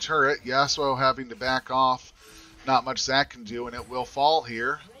onto the turret. Yasuo having to back off. Not much Zach can do, and it will fall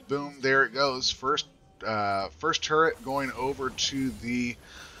here. Boom, there it goes. First turret going over to the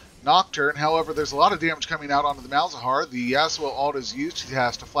Nocturne. However, there's a lot of damage coming out onto the Malzahar. The Yasuo ult is used. He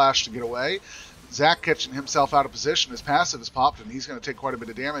has to flash to get away. Zach catching himself out of position. His passive is popped, and he's going to take quite a bit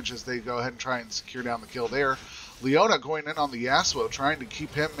of damage as they go ahead and try and secure down the kill there. Leona going in on the Yasuo, trying to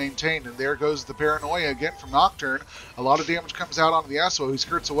keep him maintained, and there goes the Paranoia again from Nocturne. A lot of damage comes out on the Yasuo, who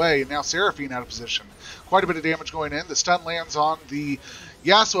skirts away, and now Seraphine out of position. Quite a bit of damage going in. The stun lands on the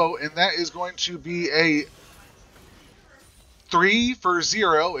Yasuo, and that is going to be a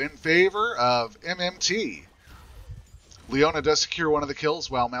 3-0 in favor of MMT. Leona does secure one of the kills,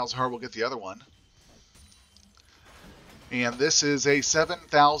 while Malzahar will get the other one. And this is a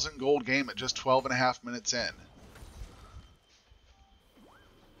 7,000 gold game at just 12.5 minutes in.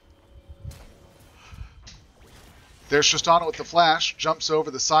 There's Tristana with the flash, jumps over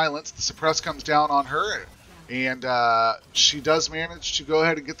the silence. The suppress comes down on her, and she does manage to go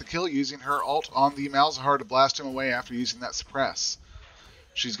ahead and get the kill using her ult on the Malzahar to blast him away after using that suppress.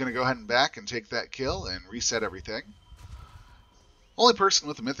 She's going to go ahead and back and take that kill and reset everything. Only person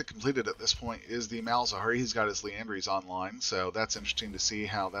with the mythic completed at this point is the Malzahar. He's got his Leandries online, so that's interesting to see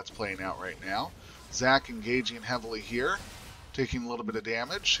how that's playing out right now. Zach engaging heavily here, taking a little bit of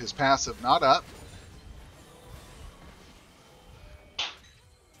damage. His passive not up.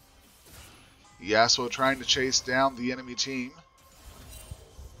 Yasuo trying to chase down the enemy team.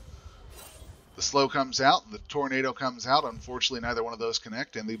 The slow comes out, the tornado comes out. Unfortunately, neither one of those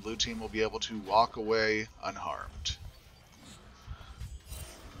connect, and the blue team will be able to walk away unharmed.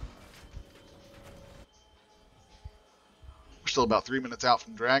 We're still about 3 minutes out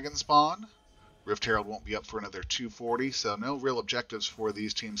from Dragon Spawn. Rift Herald won't be up for another 240, so no real objectives for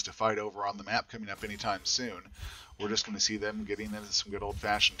these teams to fight over on the map coming up anytime soon. We're just going to see them getting into some good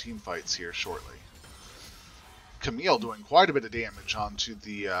old-fashioned team fights here shortly. Camille doing quite a bit of damage onto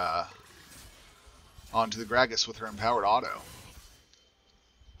the Gragas with her empowered auto.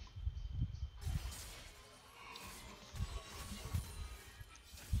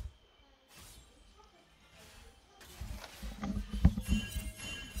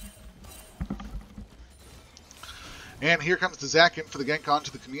 And here comes the Zac in for the gank onto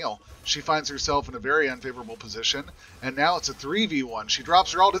the Camille. She finds herself in a very unfavorable position, and now it's a 3v1. She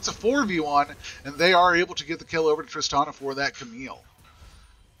drops her ult, it's a 4v1, and they are able to get the kill over to Tristana for that Camille.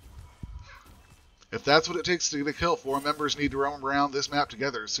 If that's what it takes to get a kill, 4 members need to roam around this map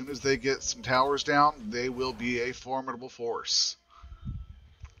together. As soon as they get some towers down, they will be a formidable force.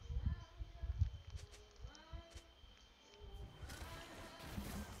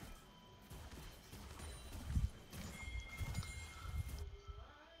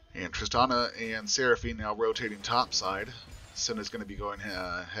 And Tristana and Seraphine now rotating topside. Senna's going to be going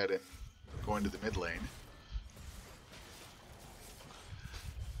ahead and going to the mid lane.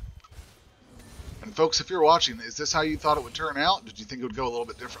 And folks, if you're watching, is this how you thought it would turn out? Did you think it would go a little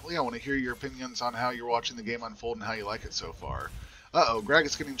bit differently? I want to hear your opinions on how you're watching the game unfold and how you like it so far. Uh-oh,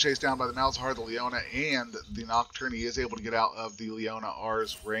 Gragas getting chased down by the Malzahar, the Leona, and the Nocturne. He is able to get out of the Leona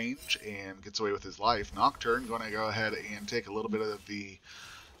R's range and gets away with his life. Nocturne going to go ahead and take a little bit of the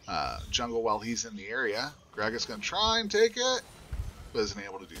jungle while he's in the area. Gragas going to try and take it, but isn't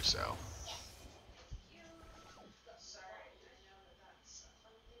able to do so.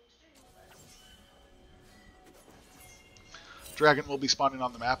 Dragon will be spawning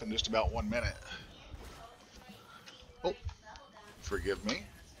on the map in just about 1 minute. Oh, forgive me.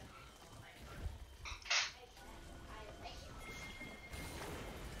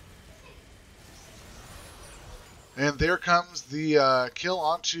 And there comes the kill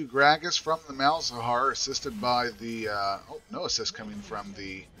onto Gragas from the Malzahar, assisted by the... no assist coming from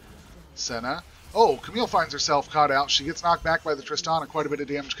the Senna. Oh, Camille finds herself caught out. She gets knocked back by the Tristana. Quite a bit of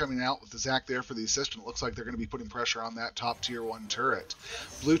damage coming out with the Zac there for the assist. And it looks like they're going to be putting pressure on that top tier 1 turret.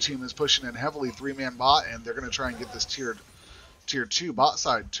 Blue team is pushing in heavily, 3-man bot, and they're going to try and get this tier 2 bot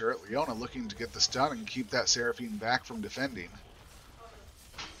side turret. Leona looking to get the stun and keep that Seraphine back from defending.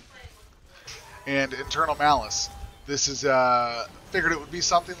 And Internal Malice. This is, figured it would be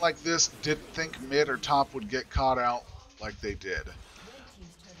something like this. Didn't think mid or top would get caught out like they did.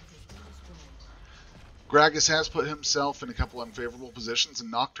 Gragas has put himself in a couple unfavorable positions,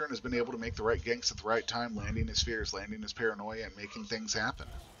 and Nocturne has been able to make the right ganks at the right time, landing his fears, landing his paranoia, and making things happen.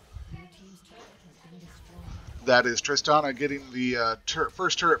 That is Tristana getting the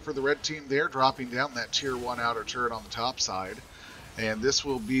first turret for the red team there, dropping down that tier 1 outer turret on the top side. And this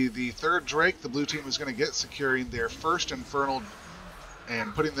will be the 3rd Drake the blue team is going to get, securing their first Infernal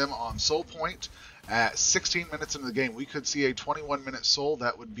and putting them on Soul Point at 16 minutes into the game. We could see a 21-minute Soul.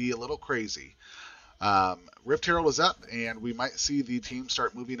 That would be a little crazy. Rift Herald is up, and we might see the team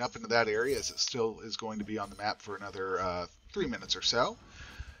start moving up into that area, as it still is going to be on the map for another 3 minutes or so.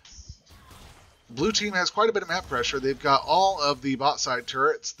 Blue team has quite a bit of map pressure. They've got all of the bot side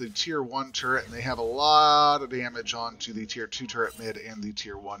turrets, the tier 1 turret, and they have a lot of damage onto the tier 2 turret mid and the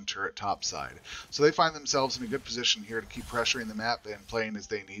tier 1 turret top side. So they find themselves in a good position here to keep pressuring the map and playing as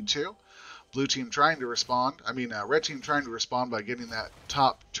they need to. Blue team trying to respond. Red team trying to respond by getting that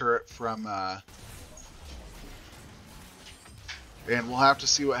top turret from... and we'll have to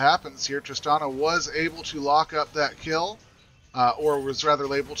see what happens here. Tristana was able to lock up that kill. Or was rather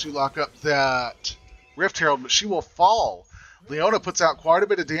able to lock up that Rift Herald, but she will fall. Leona puts out quite a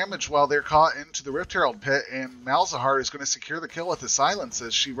bit of damage while they're caught into the Rift Herald pit, and Malzahar is going to secure the kill with the silence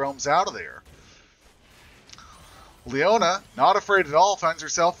as she roams out of there. Leona, not afraid at all, finds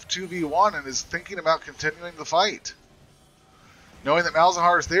herself 2v1 and is thinking about continuing the fight. Knowing that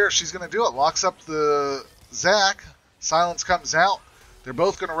Malzahar is there, she's going to do it. Locks up the Zac. Silence comes out. They're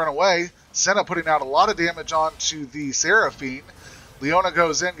both going to run away. Senna putting out a lot of damage onto the Seraphine. Leona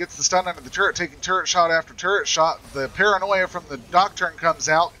goes in, gets the stun under the turret, taking turret shot after turret shot. The paranoia from the Nocturne comes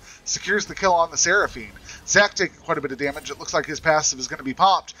out, secures the kill on the Seraphine. Zac taking quite a bit of damage. It looks like his passive is going to be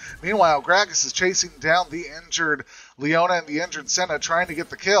popped. Meanwhile, Gragas is chasing down the injured Leona and the injured Senna, trying to get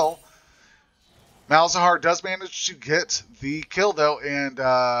the kill. Malzahar does manage to get the kill, though, and,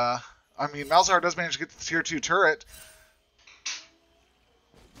 Malzahar does manage to get the tier 2 turret.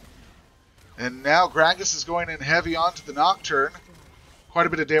 And now Gragas is going in heavy onto the Nocturne. Quite a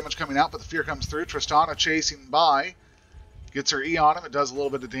bit of damage coming out, but the fear comes through. Tristana chasing by. Gets her E on him. It does a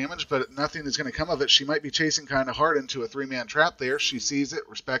little bit of damage, but nothing is going to come of it. She might be chasing kind of hard into a 3-man trap there. She sees it,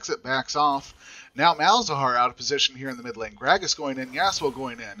 respects it, backs off. Now Malzahar out of position here in the mid lane. Gragas going in, Yasuo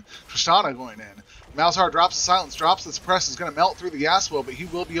going in, Tristana going in. Malzahar drops the silence, drops the suppress, is going to melt through the Yasuo, but he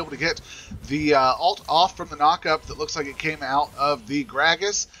will be able to get the ult off from the knock-up that looks like it came out of the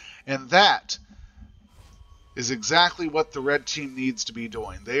Gragas. And that is exactly what the red team needs to be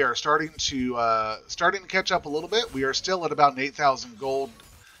doing. They are starting to catch up a little bit. We are still at about an 8,000 gold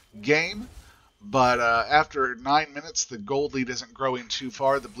game, but after 9 minutes, the gold lead isn't growing too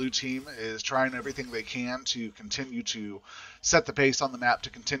far. The blue team is trying everything they can to continue to set the pace on the map,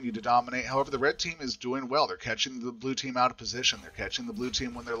 to continue to dominate. However, the red team is doing well. They're catching the blue team out of position. They're catching the blue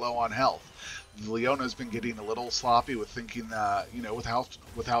team when they're low on health. Leona's been getting a little sloppy with thinking, with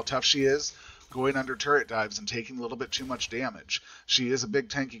how tough she is, going under turret dives and taking a little bit too much damage. She is a big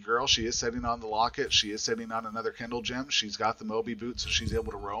tanky girl. She is sitting on the locket. She is sitting on another Kindle gem. She's got the Moby boots, so she's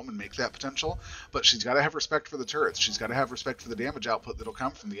able to roam and make that potential. But she's got to have respect for the turrets. She's got to have respect for the damage output that'll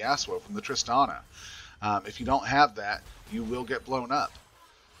come from the Yasuo, from the Tristana. If you don't have that, you will get blown up.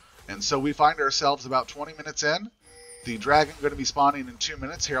 And so we find ourselves about 20 minutes in. The Dragon going to be spawning in 2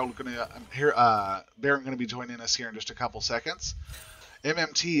 minutes. Baron going to be joining us here in just a couple seconds.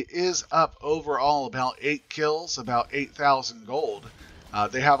 MMT is up overall about 8 kills, about 8,000 gold.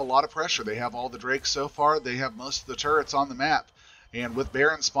 They have a lot of pressure. They have all the Drakes so far. They have most of the turrets on the map. And with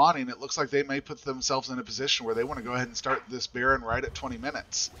Baron spawning, it looks like they may put themselves in a position where they want to go ahead and start this Baron right at 20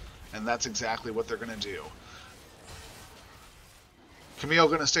 minutes. And that's exactly what they're going to do. Camille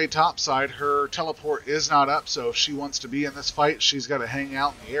going to stay topside. Her teleport is not up, so if she wants to be in this fight, she's got to hang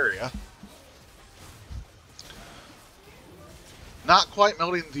out in the area. Not quite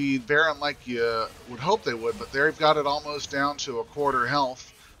melting the Baron like you would hope they would, but they've got it almost down to a quarter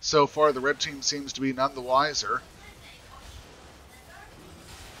health. So far, the red team seems to be none the wiser.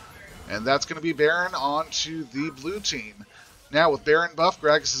 And that's going to be Baron on to the blue team. Now, with Baron buff,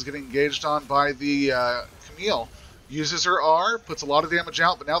 Gragas is getting engaged on by the Camille. Uses her R, puts a lot of damage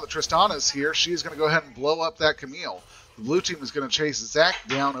out, but now that Tristana's here, she's going to go ahead and blow up that Camille. The blue team is going to chase Zac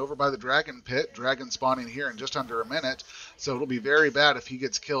down over by the Dragon Pit. Dragon spawning here in just under a minute, so it'll be very bad if he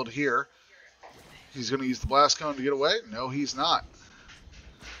gets killed here. He's going to use the Blast Cone to get away. No, he's not.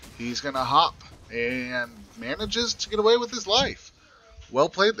 He's going to hop and manages to get away with his life. Well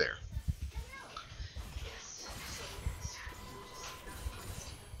played there.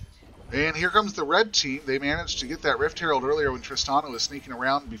 And here comes the red team. They managed to get that Rift Herald earlier when Tristana was sneaking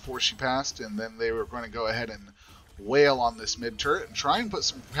around before she passed, and then they were going to go ahead and wail on this mid turret and try and put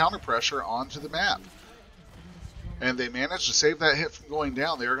some counter pressure onto the map. And they managed to save that hit from going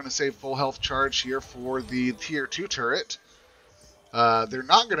down. They are going to save full health charge here for the tier 2 turret. They're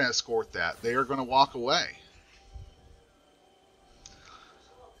not going to escort that. They are going to walk away.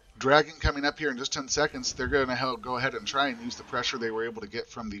 Dragon coming up here in just 10 seconds. They're going to go ahead and try and use the pressure they were able to get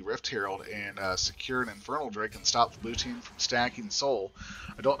from the Rift Herald and secure an Infernal Drake and stop the blue team from stacking Soul.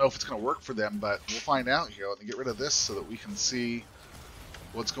 I don't know if it's going to work for them, but we'll find out here. Let me get rid of this so that we can see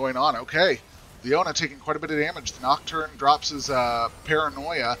what's going on. Okay, Leona taking quite a bit of damage. The Nocturne drops his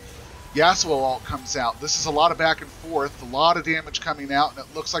Paranoia. Yasuo ult comes out. This is a lot of back and forth, a lot of damage coming out, and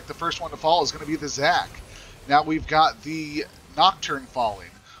it looks like the first one to fall is going to be the Zac. Now we've got the Nocturne falling.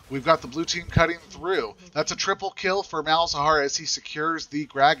 We've got the blue team cutting through. That's a triple kill for Malzahar as he secures the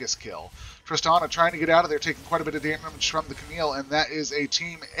Gragas kill. Tristana trying to get out of there, taking quite a bit of damage from the Camille, and that is a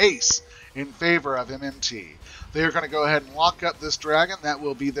team ace in favor of MMT. They are going to go ahead and lock up this dragon. That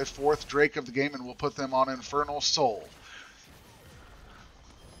will be the 4th Drake of the game, and we'll put them on Infernal Soul.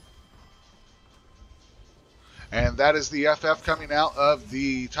 And that is the FF coming out of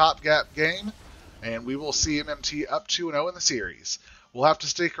the Top Gap game, and we will see MMT up 2-0 in the series. We'll have to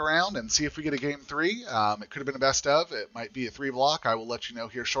stick around and see if we get a game 3. It could have been a best of. It might be a 3 block. I will let you know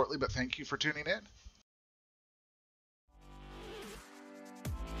here shortly, but thank you for tuning in.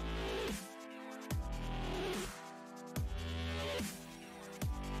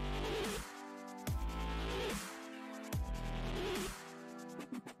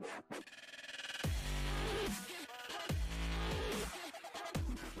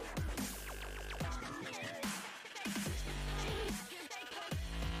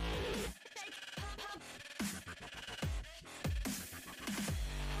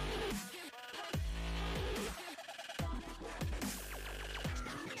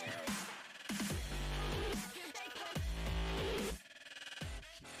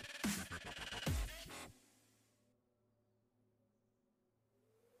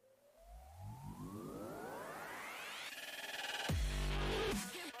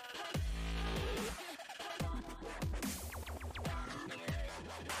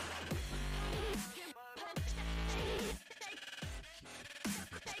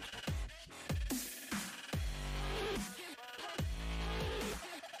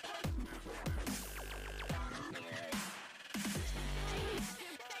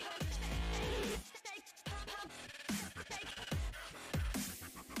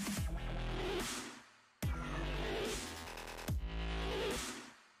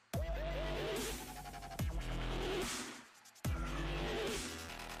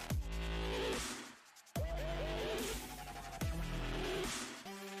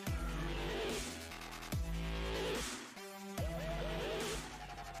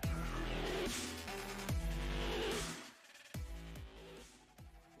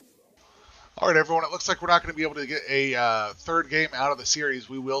 All right, everyone, it looks like we're not going to be able to get a 3rd game out of the series.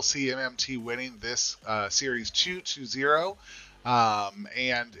 We will see MMT winning this series 2-0.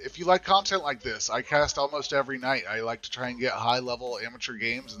 And if you like content like this, I cast almost every night. I like to try and get high-level amateur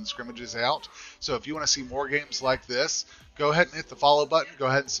games and scrimmages out. So if you want to see more games like this, go ahead and hit the follow button. Go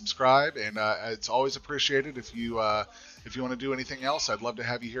ahead and subscribe. And it's always appreciated if you want to do anything else. I'd love to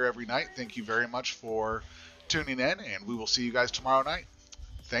have you here every night. Thank you very much for tuning in, and we will see you guys tomorrow night.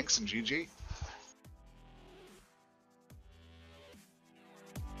 Thanks, and GG.